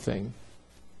delicate thing.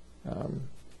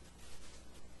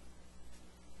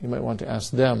 You might want to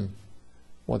ask them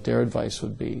what their advice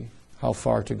would be, how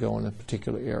far to go in a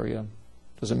particular area.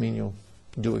 Doesn't mean you'll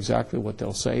do exactly what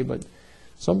they'll say, but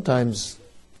sometimes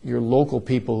your local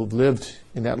people who've lived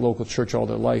in that local church all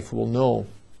their life will know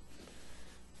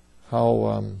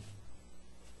how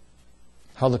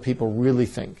the people really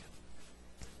think.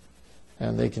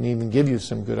 And they can even give you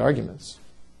some good arguments.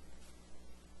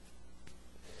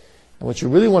 And what you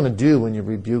really want to do when you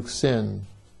rebuke sin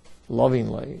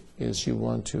lovingly is you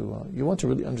want to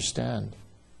really understand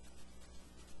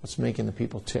what's making the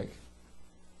people tick,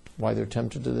 why they're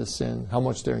tempted to this sin, how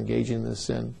much they're engaging in this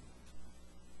sin.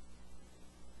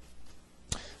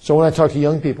 So when I talk to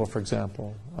young people, for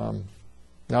example,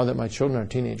 now that my children are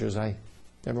teenagers, every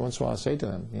once in a while I say to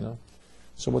them,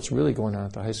 so what's really going on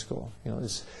at the high school?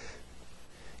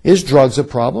 Is drugs a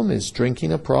problem? Is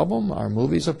drinking a problem? Are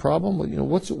movies a problem?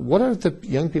 What are the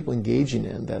young people engaging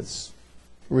in that's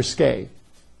risque?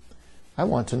 I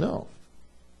want to know,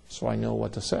 so I know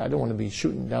what to say. I don't want to be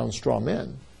shooting down straw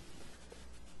men.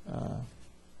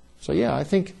 I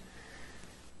think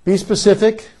be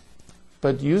specific,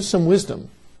 but use some wisdom.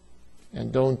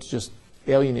 And don't just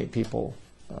alienate people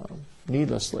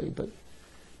needlessly. But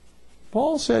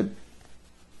Paul said,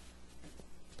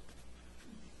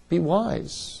 be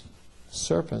wise,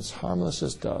 serpents, harmless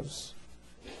as doves,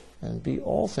 and be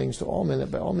all things to all men,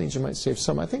 that by all means you might save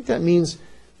some. I think that means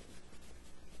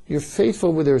you're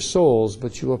faithful with their souls,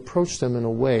 but you approach them in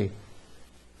a way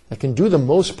that can do the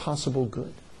most possible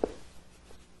good.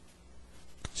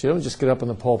 So you don't just get up in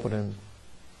the pulpit and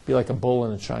be like a bull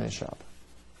in a china shop.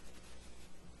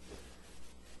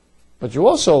 But you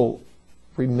also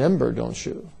remember, don't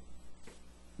you,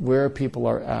 where people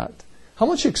are at. How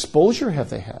much exposure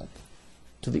have they had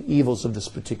to the evils of this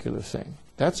particular thing?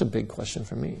 That's a big question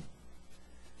for me.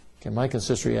 Okay, my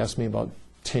consistory asked me about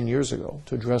 10 years ago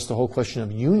to address the whole question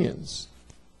of unions.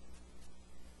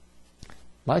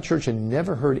 My church had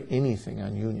never heard anything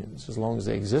on unions as long as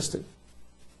they existed.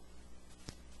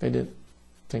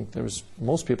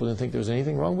 Most people didn't think there was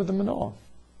anything wrong with them at all.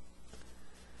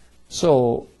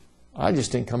 So I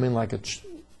just didn't come in like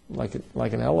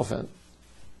an elephant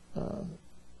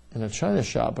in a china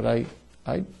shop, but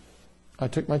I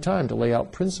took my time to lay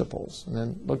out principles and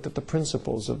then looked at the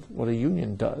principles of what a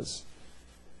union does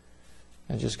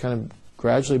and just kind of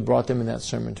gradually brought them in that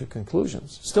sermon to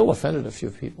conclusions. Still offended a few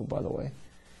people, by the way.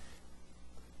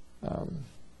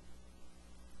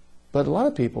 But a lot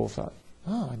of people thought,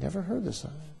 I never heard this. I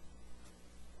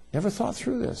never thought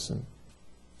through this, and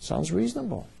it sounds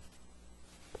reasonable.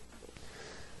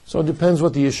 So it depends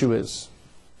what the issue is.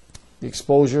 The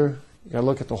exposure, you got to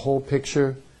look at the whole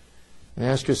picture and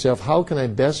ask yourself, how can I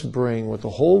best bring what the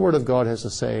whole Word of God has to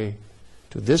say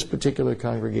to this particular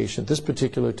congregation, this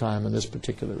particular time, and this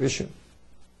particular issue?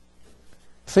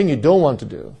 The thing you don't want to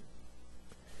do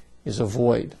is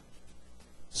avoid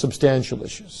substantial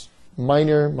issues.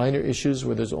 Minor issues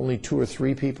where there's only 2 or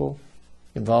 3 people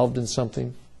involved in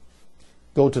something,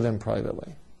 go to them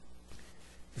privately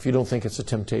if you don't think it's a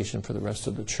temptation for the rest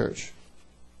of the church.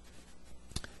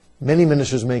 Many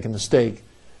ministers make a mistake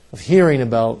of hearing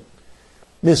about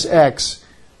Miss X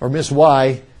or Miss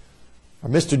Y or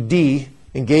Mr. D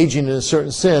engaging in a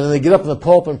certain sin, and they get up in the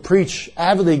pulpit and preach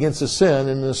avidly against the sin.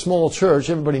 And in a small church,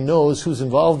 everybody knows who's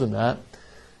involved in that.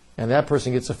 And that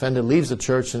person gets offended, leaves the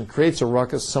church, and creates a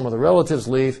ruckus. Some of the relatives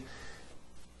leave.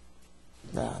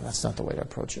 Nah, that's not the way to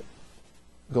approach it.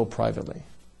 Go privately.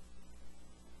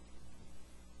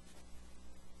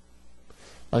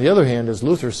 On the other hand, as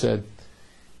Luther said,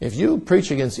 if you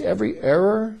preach against every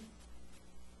error,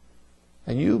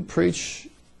 and you preach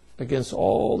against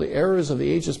all the errors of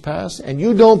the ages past, and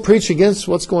you don't preach against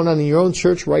what's going on in your own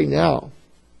church right now,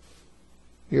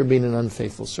 you're being an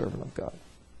unfaithful servant of God.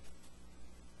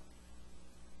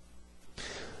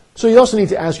 So you also need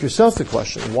to ask yourself the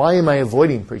question, why am I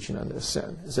avoiding preaching on this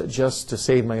sin? Is it just to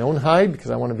save my own hide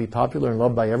because I want to be popular and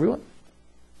loved by everyone?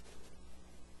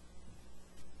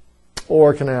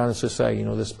 Or can I honestly say,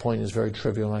 this point is very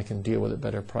trivial and I can deal with it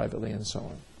better privately and so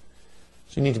on?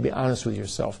 So you need to be honest with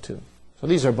yourself too. So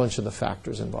these are a bunch of the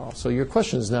factors involved. So your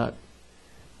question is not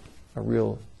a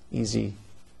real easy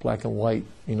black and white,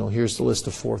 here's the list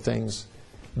of 4 things,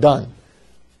 done.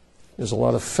 There's a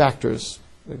lot of factors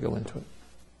that go into it.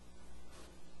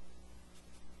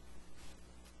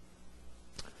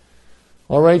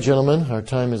 All right, gentlemen, our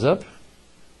time is up.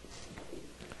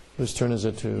 Whose turn is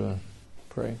it to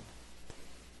pray?